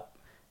stop,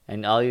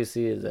 and all you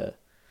see is a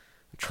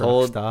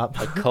cold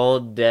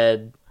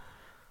dead,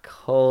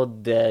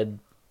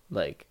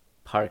 like,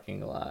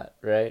 parking lot,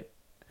 right?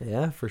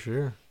 Yeah, for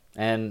sure.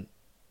 And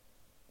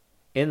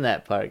in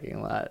that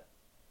parking lot,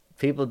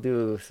 people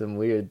do some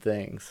weird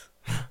things.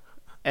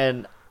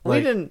 And we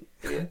like didn't...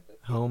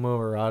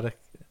 homoerotic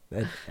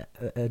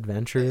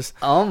adventures?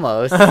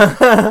 Almost.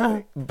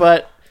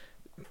 But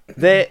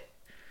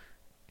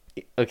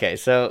okay,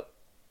 so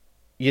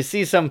you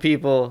see some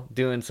people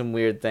doing some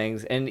weird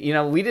things, and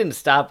we didn't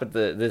stop at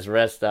this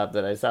rest stop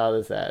that I saw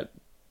this at,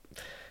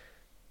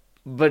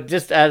 but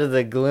just out of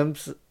the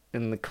glimpse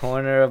in the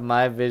corner of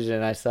my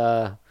vision, I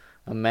saw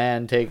a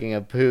man taking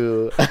a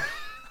poo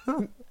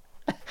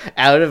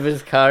out of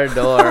his car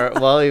door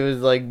while he was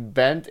like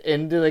bent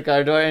into the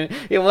car door, and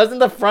it wasn't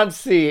the front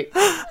seat.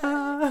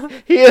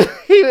 He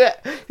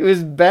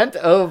was bent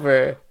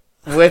over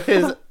with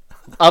his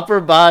upper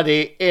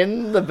body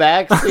in the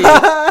back seat.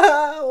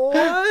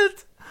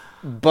 What?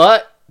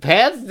 But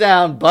pants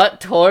down,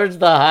 butt towards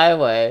the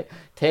highway,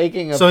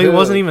 taking a poo. So he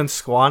wasn't even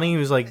squatting, he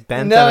was like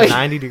bent at a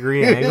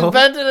 90-degree angle? He was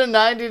bent at a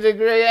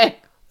 90-degree angle.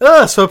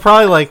 So it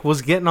probably like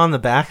was getting on the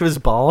back of his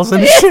balls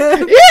and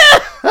shit. Yeah.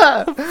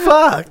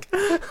 Fuck.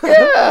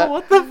 Yeah.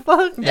 What the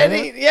fuck, man? And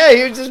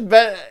he was just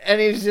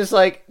and he was just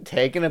like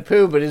taking a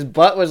poo, but his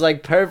butt was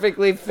like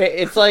perfectly fit.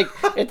 It's like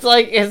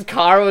his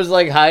car was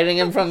like hiding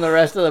him from the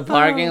rest of the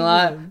parking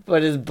lot,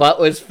 but his butt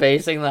was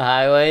facing the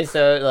highway,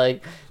 so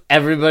like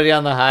everybody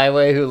on the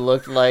highway who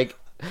looked like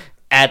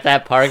at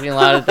that parking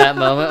lot at that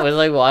moment was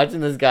like watching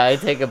this guy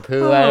take a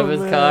poo out of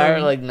his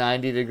car, like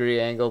 90-degree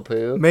angle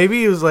poo.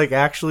 Maybe he was like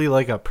actually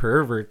like a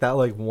pervert that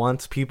like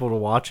wants people to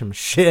watch him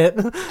shit.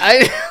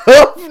 I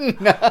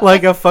hope not.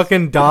 Like a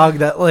fucking dog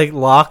that like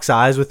locks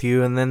eyes with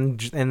you, and then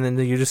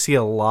you just see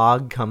a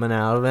log coming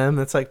out of him.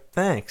 It's like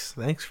thanks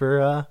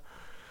for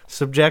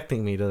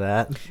subjecting me to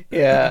that.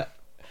 Yeah.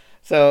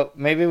 So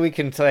maybe we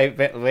can type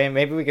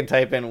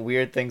in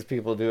weird things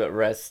people do at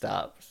rest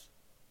stops.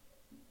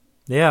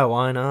 Yeah,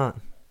 why not?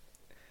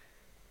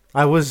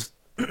 I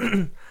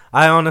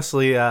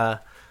honestly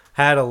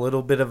had a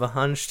little bit of a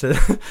hunch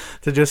to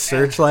just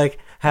search like,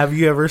 have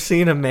you ever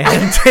seen a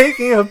man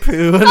taking a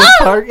poo in a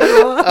parking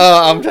lot?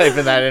 Oh, I'm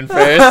typing that in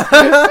first.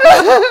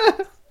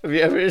 Have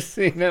you ever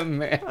seen a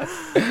man?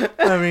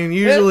 I mean,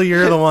 usually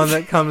you're the one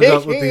that comes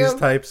up with these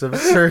types of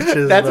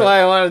searches. That's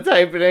why I want to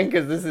type it in,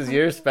 because this is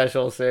your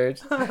special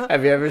search.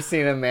 Have you ever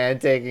seen a man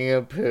taking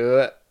a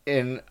poo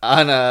in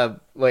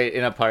a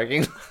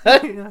parking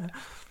lot? Yeah.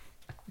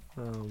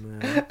 Oh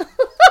man.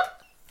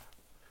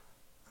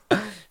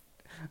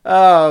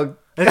 Oh.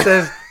 It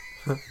says.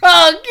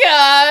 Oh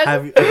God.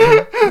 Have you,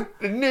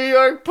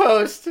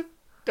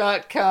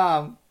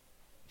 NewYorkPost.com.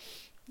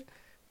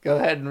 Go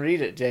ahead and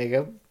read it,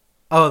 Jacob.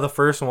 Oh, the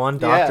first one.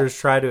 Doctors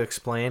try to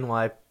explain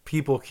why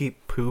people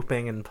keep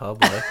pooping in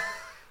public.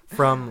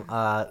 From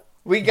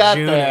we got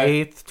June there.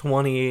 8th,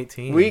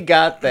 2018. We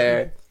got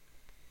there.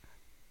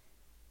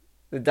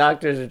 The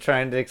doctors are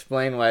trying to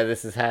explain why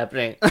this is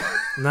happening.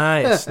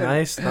 Nice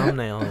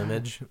thumbnail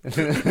image.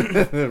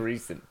 The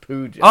recent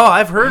poo jog. Oh,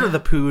 I've heard of the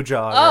poo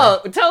jogger. Oh,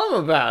 tell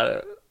them about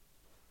it.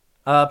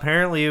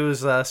 Apparently, it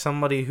was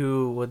somebody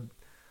who would,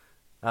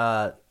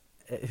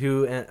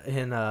 who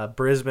in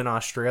Brisbane,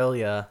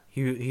 Australia.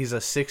 He's a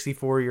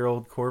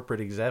 64-year-old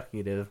corporate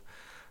executive.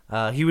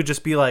 He would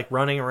just be like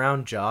running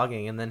around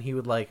jogging, and then he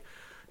would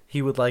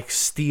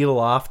steal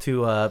off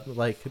to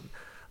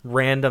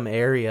random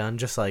area and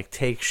just like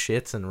take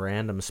shits in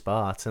random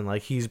spots, and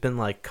like he's been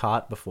like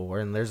caught before,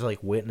 and there's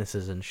like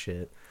witnesses and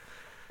shit.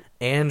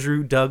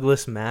 Andrew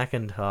Douglas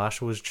McIntosh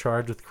was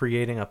charged with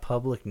creating a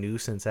public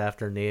nuisance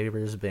after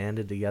neighbors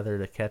banded together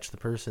to catch the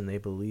person they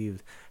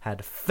believed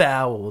had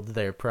fouled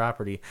their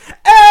property.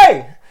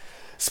 Hey!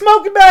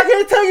 Smoking back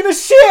here taking a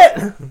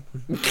shit!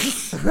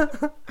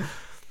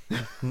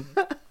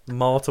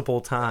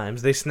 Multiple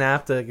times. They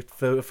snapped a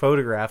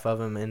photograph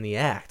of him in the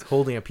act,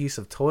 holding a piece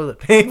of toilet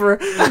paper.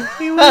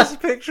 He was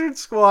pictured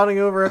squatting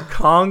over a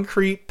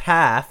concrete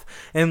path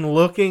and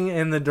looking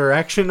in the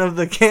direction of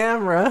the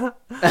camera.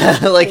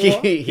 Like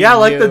he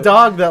like the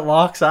dog that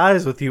locks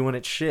eyes with you when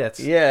it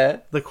shits. Yeah.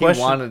 The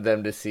question, he wanted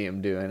them to see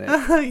him doing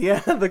it. Yeah,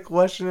 the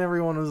question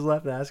everyone was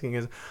left asking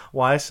is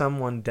why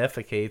someone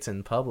defecates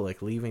in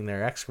public, leaving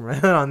their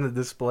excrement on the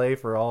display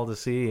for all to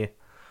see.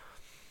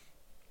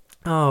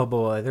 Oh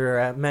boy, there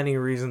are many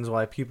reasons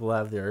why people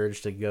have the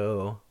urge to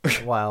go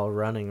while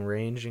running,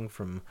 ranging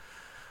from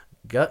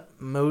gut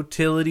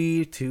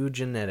motility to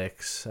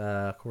genetics.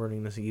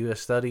 According to the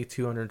U.S. study,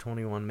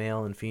 221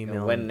 male and female.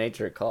 And when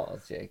nature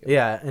calls, Jacob.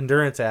 Yeah,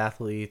 endurance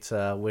athletes,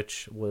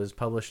 which was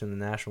published in the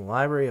National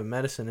Library of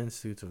Medicine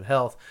Institutes of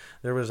Health,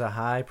 there was a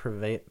high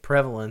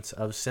prevalence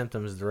of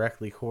symptoms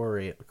directly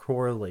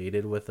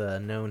correlated with a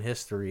known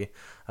history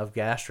of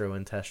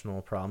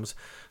gastrointestinal problems.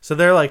 So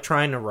they're like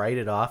trying to write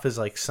it off as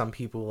like some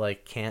people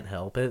like can't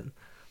help it,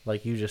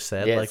 like you just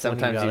said. Yeah, like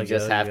sometimes you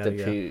just have to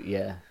poo.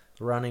 Yeah.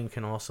 Running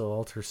can also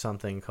alter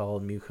something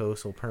called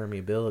mucosal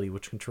permeability,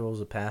 which controls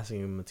the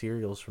passing of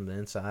materials from the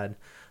inside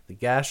the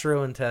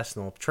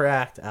gastrointestinal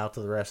tract out to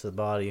the rest of the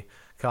body,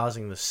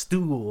 causing the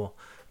stool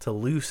to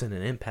loosen,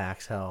 and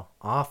impacts how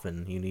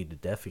often you need to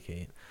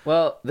defecate.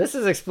 Well, this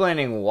is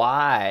explaining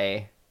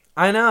why.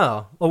 I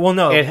know. Well,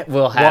 no. It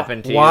will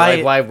happen to you.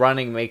 Like why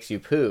running makes you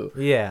poo.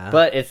 Yeah.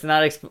 But it's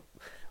not...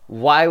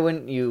 why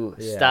wouldn't you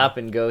stop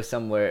and go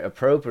somewhere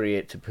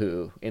appropriate to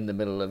poo in the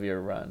middle of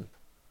your run?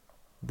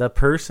 The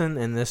person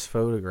in this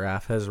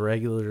photograph has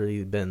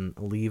regularly been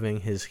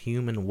leaving his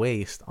human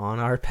waste on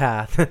our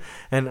path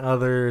and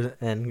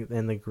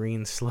in the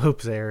green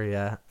slopes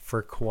area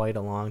for quite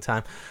a long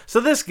time. So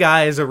this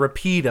guy is a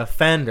repeat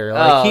offender.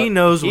 Like he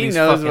knows what he's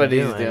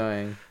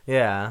doing.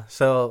 Yeah.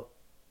 So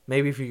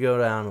maybe if you go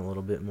down a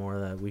little bit more,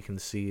 that we can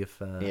see if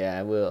yeah,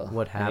 I will.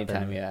 What happened?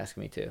 Anytime you ask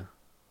me to.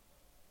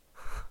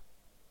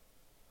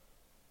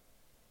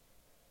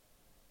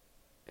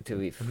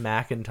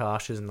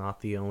 Macintosh is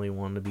not the only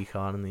one to be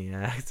caught in the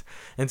act.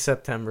 In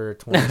September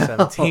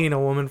 2017, a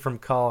woman from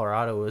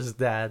Colorado was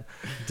dubbed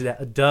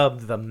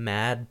the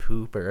Mad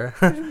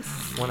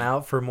Pooper. Went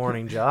out for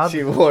morning jog.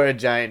 She wore a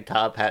giant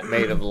top hat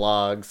made of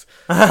logs.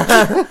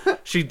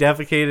 She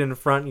defecated in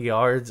front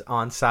yards,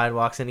 on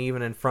sidewalks, and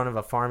even in front of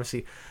a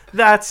pharmacy.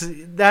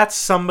 That's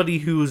somebody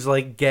who's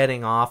like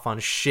getting off on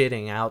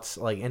shitting out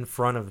like in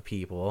front of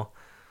people.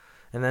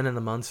 And then in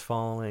the months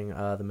following,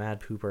 the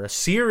Mad Pooper, a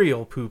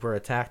serial pooper,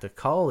 attacked a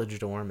college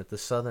dorm at the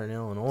Southern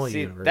Illinois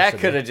University. That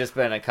could have just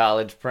been a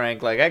college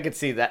prank. Like, I could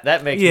see that.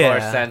 That makes more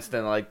sense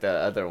than, like, the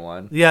other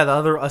one. Yeah, the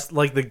other,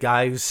 like, the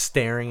guy who's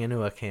staring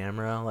into a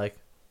camera, like,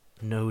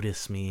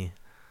 notice me.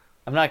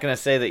 I'm not going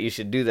to say that you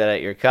should do that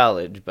at your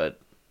college, but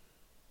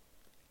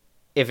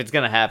if it's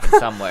going to happen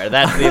somewhere,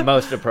 that's the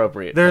most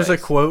appropriate There's place.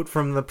 A quote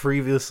from the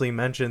previously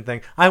mentioned thing.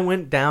 I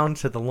went down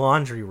to the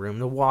laundry room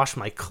to wash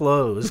my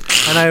clothes,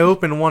 and I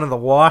opened one of the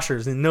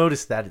washers and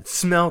noticed that it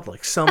smelled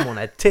like someone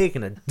had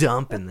taken a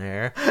dump in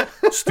there.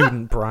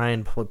 Student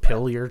Brian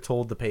Pillar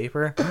told the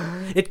paper.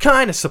 It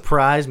kind of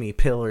surprised me,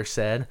 Pillar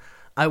said.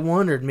 I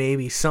wondered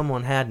maybe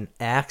someone had an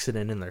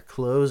accident in their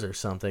clothes or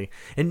something.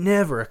 It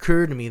never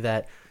occurred to me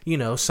that,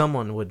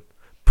 someone would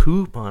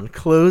poop on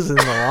clothes in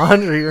the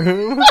laundry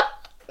room.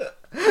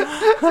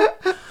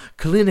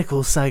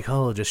 Clinical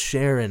psychologist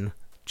Sharon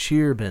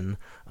Cheerbin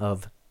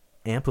of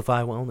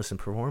Amplify Wellness and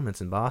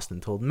Performance in Boston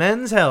told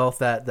Men's Health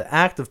that the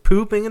act of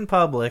pooping in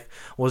public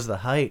was the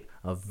height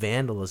of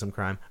vandalism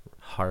crime.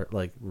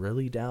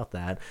 Really doubt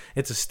that.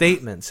 It's a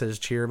statement, says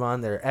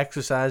Cheerbin. They're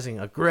exercising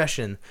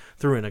aggression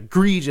through an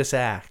egregious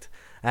act.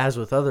 As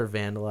with other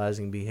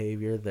vandalizing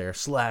behavior, they're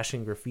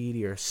slashing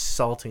graffiti or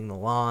assaulting the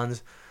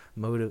lawns.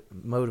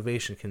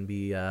 Motivation can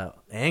be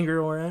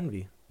anger or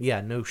envy.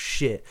 Yeah, no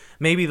shit.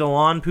 Maybe the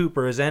lawn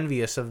pooper is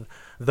envious of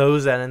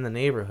those that in the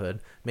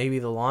neighborhood. Maybe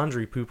the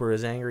laundry pooper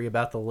is angry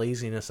about the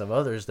laziness of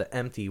others to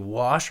empty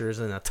washers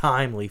in a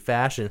timely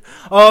fashion.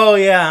 Oh,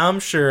 yeah, I'm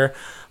sure.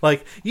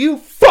 Like, you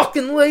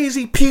fucking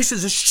lazy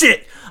pieces of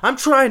shit. I'm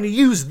trying to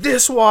use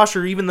this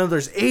washer even though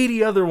there's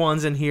 80 other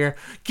ones in here.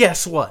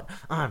 Guess what?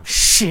 I'm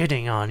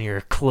shitting on your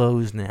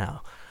clothes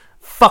now.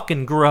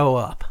 Fucking grow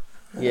up.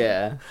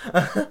 Yeah.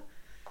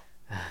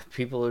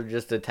 People are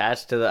just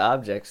attached to the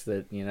objects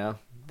that,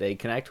 they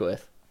connect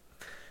with.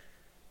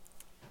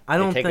 I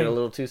don't take it a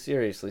little too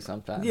seriously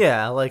sometimes.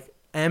 Yeah, like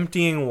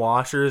emptying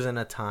washers in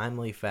a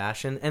timely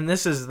fashion. And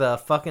this is the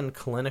fucking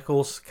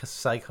clinical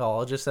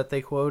psychologist that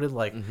they quoted.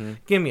 Like,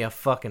 give me a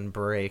fucking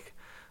break.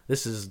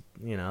 This is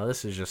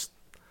just...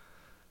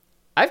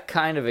 I've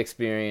kind of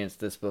experienced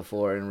this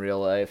before in real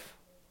life.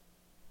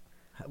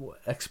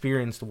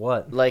 Experienced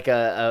what? Like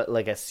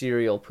a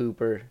serial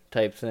pooper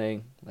type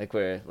thing. Like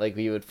where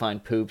you would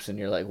find poops and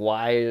you're like,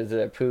 why is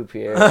there poop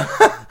here?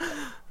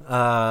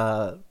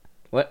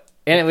 What?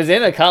 And it was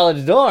in a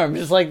college dorm,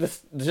 just like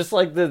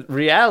the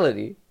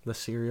reality. The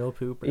serial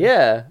pooper.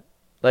 Yeah,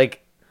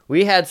 like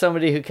we had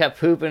somebody who kept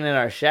pooping in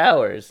our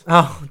showers.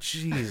 Oh,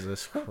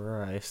 Jesus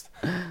Christ!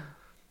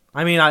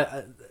 I mean,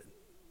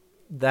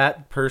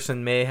 that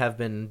person may have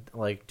been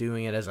like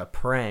doing it as a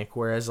prank,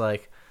 whereas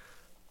like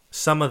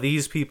some of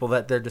these people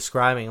that they're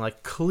describing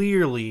like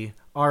clearly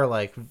are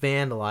like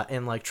vandalizing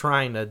and like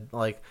trying to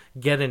like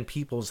get in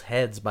people's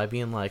heads by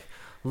being like,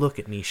 "Look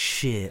at me,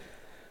 shit."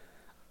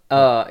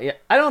 Yeah,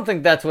 I don't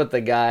think that's what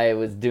the guy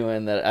was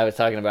doing that I was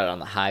talking about on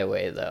the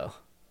highway, though.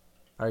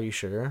 Are you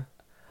sure?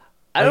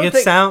 I don't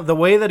think the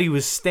way that he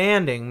was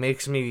standing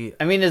makes me.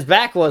 I mean, his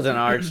back wasn't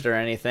arched or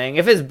anything.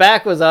 If his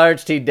back was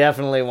arched, he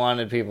definitely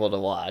wanted people to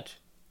watch.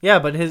 Yeah,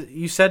 but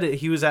you said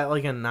he was at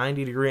like a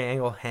 90-degree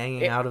angle,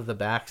 hanging out of the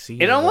back seat.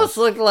 It almost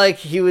looked like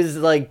he was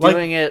like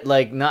doing it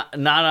like not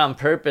on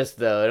purpose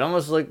though. It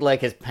almost looked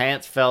like his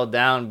pants fell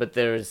down, but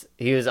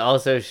he was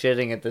also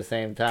shitting at the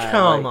same time.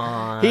 Come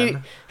on,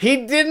 he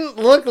didn't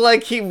look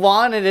like he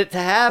wanted it to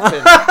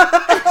happen.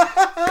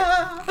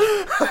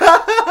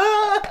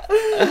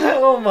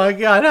 Oh my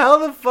god! How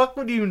the fuck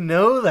would you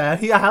know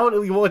that?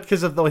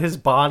 Because of his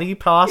body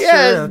posture?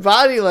 Yeah, his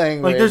body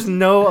language. Like, there's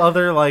no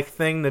other like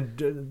thing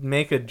to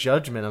make a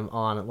judgment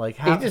on it. Like,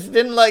 how he just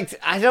didn't like.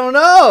 I don't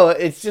know.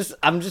 It's just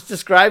I'm just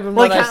describing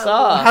what I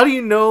saw. How do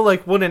you know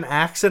like what an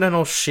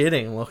accidental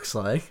shitting looks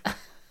like?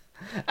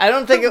 I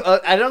don't think it was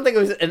I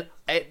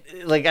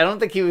don't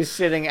think he was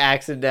shitting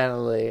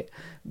accidentally.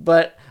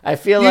 But I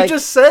feel you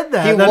just said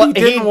that he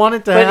didn't want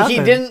it to happen. But he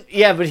didn't.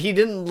 Yeah, but he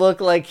didn't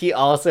look like he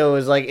also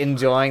was like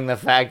enjoying the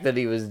fact that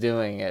he was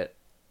doing it.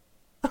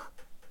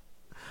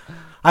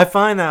 I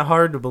find that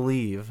hard to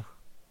believe.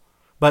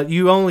 But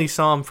you only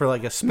saw him for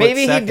like a split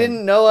second. Maybe he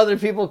didn't know other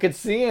people could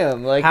see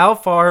him. Like, how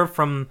far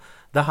from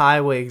the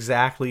highway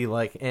exactly?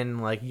 Like in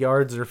like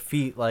yards or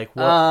feet? Like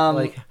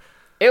what?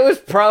 It was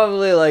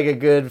probably like a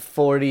good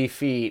 40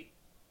 feet.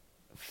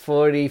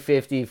 40,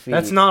 50 feet.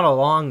 That's not a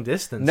long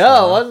distance. No,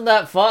 though. It wasn't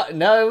that far.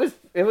 No,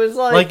 it was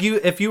like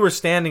if you were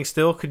standing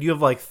still, could you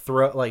have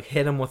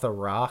hit him with a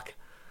rock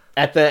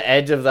at the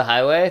edge of the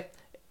highway?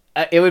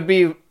 It would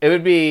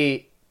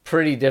be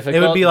pretty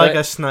difficult. It would be like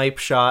a snipe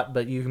shot,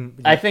 but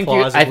I think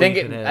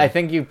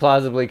you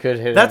plausibly could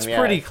hit him. That's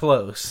pretty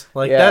close.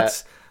 Like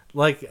that's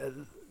like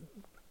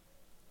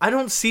I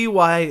don't see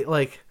why.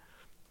 Like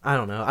I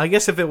don't know. I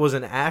guess if it was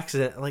an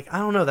accident, like I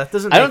don't know. That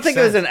doesn't. I don't think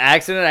it was an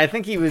accident. I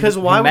think he was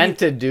meant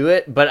to do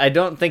it, but I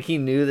don't think he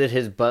knew that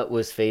his butt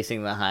was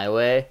facing the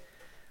highway.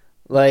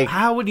 Like,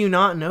 how would you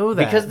not know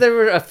that? Because there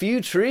were a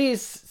few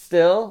trees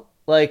still.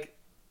 Like,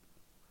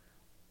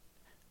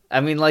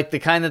 I mean, like the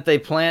kind that they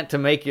plant to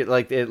make it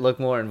like it look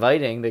more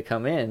inviting to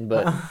come in,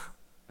 but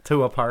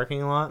to a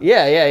parking lot.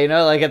 Yeah, you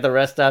know, like at the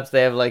rest stops,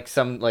 they have like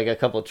a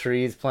couple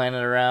trees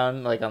planted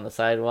around, like on the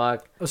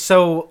sidewalk.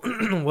 So,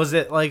 was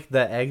it like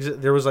the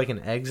exit? There was like an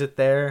exit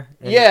there.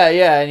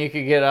 Yeah, and you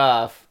could get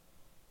off.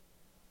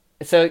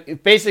 So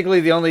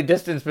basically, the only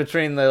distance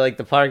between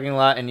the parking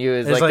lot and you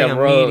is like the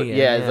road. Median,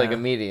 yeah, it's like a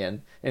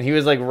median, and he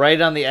was like right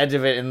on the edge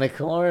of it in the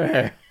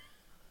corner.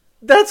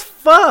 That's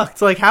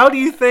fucked. Like, how do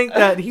you think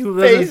that he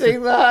was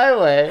facing the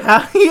highway?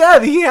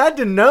 He had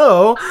to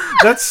know.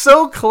 That's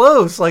so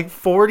close, like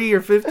 40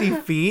 or 50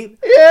 feet.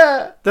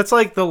 Yeah, that's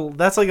like a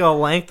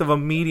length of a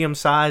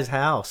medium-sized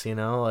house. You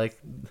know,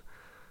 like.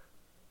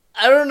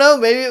 I don't know.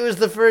 Maybe it was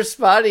the first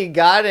spot he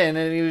got in,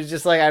 and he was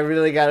just like, "I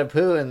really gotta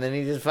poo," and then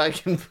he just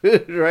fucking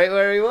pooed right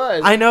where he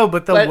was. I know,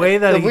 but the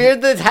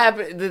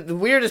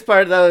weirdest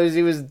part though is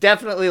he was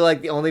definitely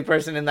like the only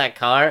person in that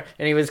car,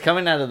 and he was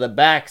coming out of the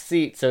back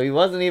seat, so he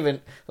wasn't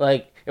even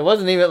like it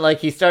wasn't even like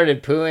he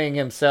started pooing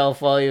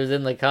himself while he was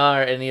in the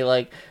car, and he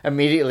like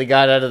immediately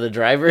got out of the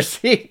driver's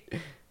seat.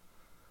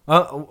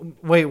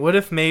 Wait, what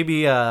if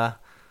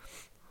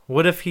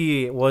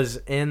he was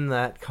in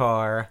that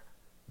car?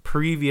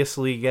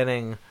 Previously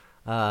getting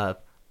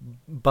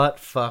butt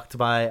fucked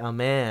by a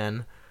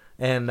man,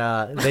 and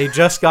they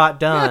just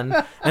got done,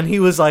 and he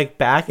was like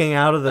backing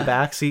out of the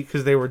back seat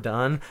because they were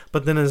done,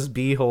 but then his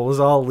beehole was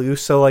all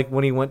loose, so like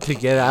when he went to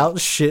get out,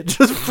 shit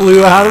just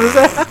flew out of his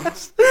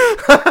ass.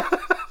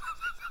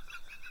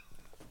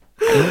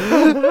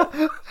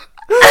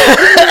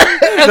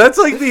 That's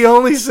like the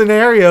only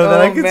scenario that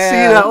I could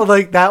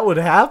see that would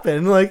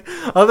happen. Like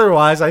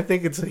otherwise, I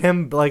think it's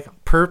him like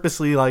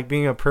purposely like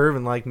being a perv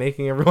and like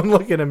making everyone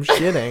look at him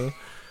shitting.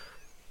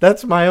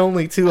 That's my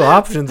only two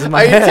options in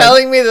my head. Are you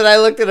telling me that I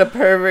looked at a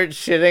pervert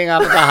shitting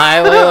off the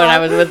highway when I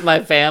was with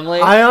my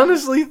family? I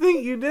honestly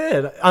think you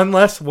did,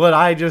 unless what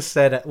I just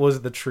said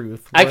was the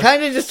truth. I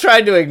kind of just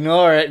tried to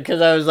ignore it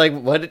because I was like,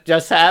 "What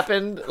just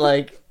happened?"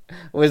 Like.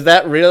 Was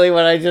that really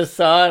what I just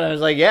saw? And I was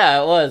like, yeah,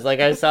 it was.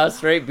 Like, I saw a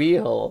straight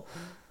beehole.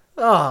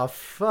 Oh,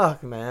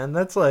 fuck, man.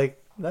 That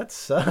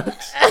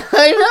sucks.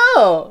 I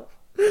know.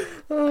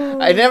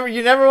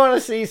 You never want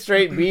to see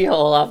straight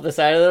beehole off the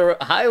side of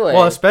the highway.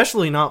 Well,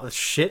 especially not with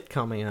shit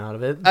coming out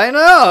of it. I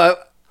know.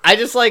 I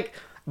just like,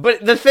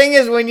 but the thing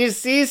is, when you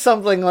see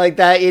something like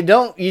that, you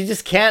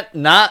just can't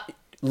not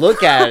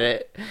look at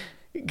it.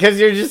 Because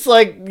you're just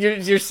like,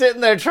 you're sitting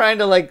there trying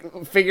to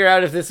like figure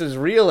out if this is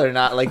real or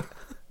not. Like,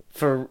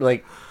 for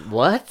like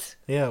what?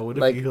 Yeah, what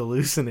if you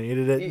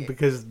hallucinated it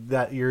because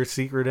that you're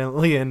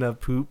secretly into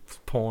poop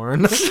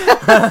porn?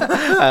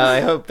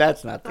 I hope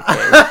that's not the case.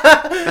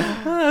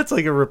 That's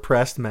like a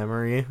repressed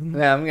memory.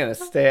 No,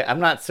 I'm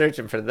not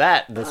searching for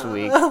that this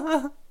week.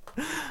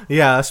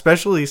 Yeah,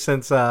 especially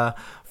since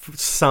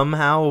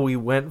somehow we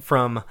went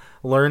from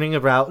learning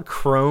about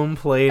chrome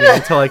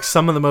plating to like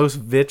some of the most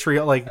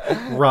vitriol, like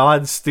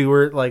Rod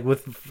Stewart, like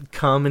with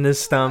cum in his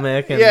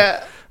stomach and.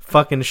 Yeah.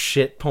 Fucking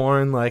shit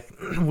porn. Like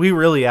we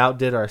really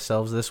outdid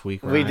ourselves this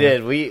week, Ryan. We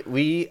did.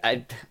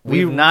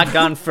 We've not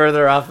gone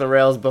further off the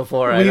rails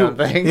before. I don't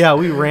think. Yeah,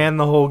 we ran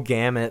the whole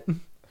gamut.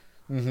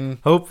 Mm-hmm.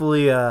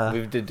 Hopefully,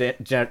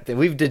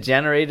 we've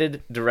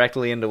degenerated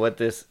directly into what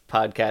this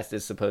podcast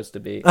is supposed to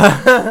be.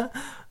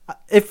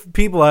 If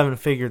people haven't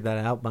figured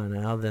that out by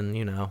now,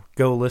 then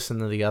go listen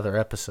to the other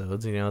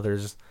episodes.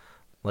 There's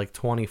like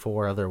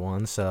 24 other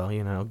ones,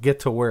 so get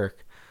to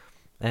work,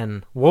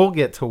 and we'll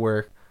get to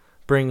work.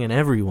 Bringing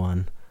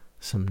everyone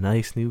some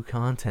nice new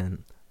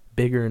content,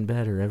 bigger and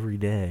better every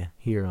day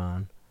here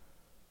on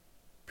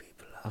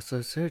People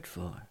Also Search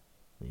For.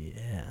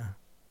 Yeah.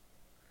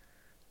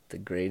 The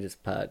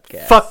greatest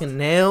podcast. Fucking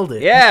nailed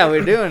it. Yeah,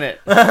 we're doing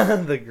it.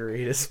 The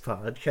greatest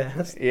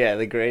podcast. Yeah,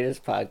 the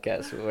greatest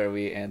podcast where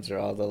we answer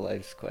all the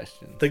life's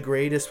questions. The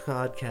greatest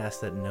podcast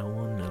that no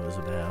one knows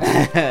about.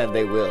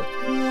 They will.